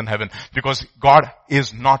Father who is in heaven? Because God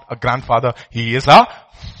is not a grandfather. He is a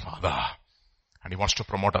Father. And He wants to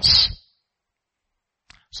promote us.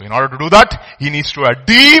 So in order to do that, He needs to do a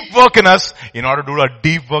deep work in us. In order to do a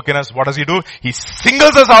deep work in us, what does He do? He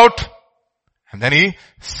singles us out. And then He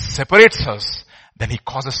separates us. Then He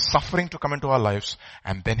causes suffering to come into our lives.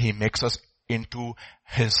 And then He makes us into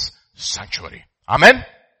His sanctuary. Amen?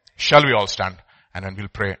 Shall we all stand? And then we'll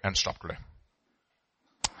pray and stop today.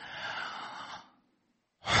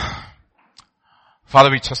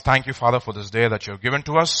 Father, we just thank You, Father, for this day that You have given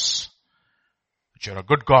to us. That You're a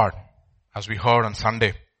good God, as we heard on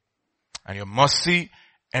Sunday. And Your mercy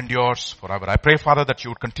endures forever. I pray, Father, that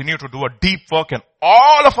You would continue to do a deep work in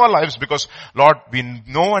all of our lives, because, Lord, we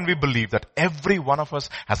know and we believe that every one of us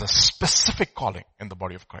has a specific calling in the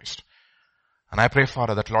body of Christ. And I pray,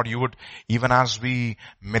 Father, that, Lord, You would, even as we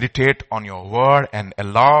meditate on Your word and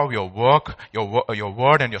allow Your work, Your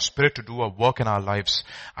word and Your Spirit to do a work in our lives,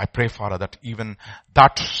 I pray, Father, that even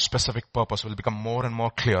that specific purpose will become more and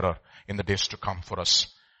more clearer in the days to come for us.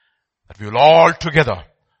 That we will all together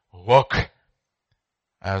work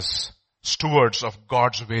as stewards of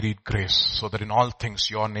God's varied grace, so that in all things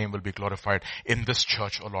Your name will be glorified in this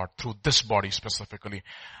church, O Lord, through this body specifically.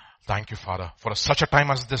 Thank You, Father, for such a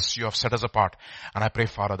time as this You have set us apart. And I pray,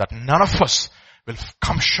 Father, that none of us will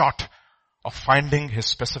come short of finding His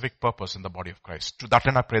specific purpose in the body of Christ. To that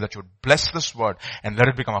end, I pray that You would bless this word and let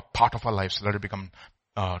it become a part of our lives. Let it become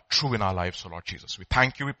true in our lives, O Lord Jesus. We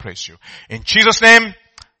thank You, we praise You. In Jesus' name,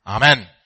 Amen.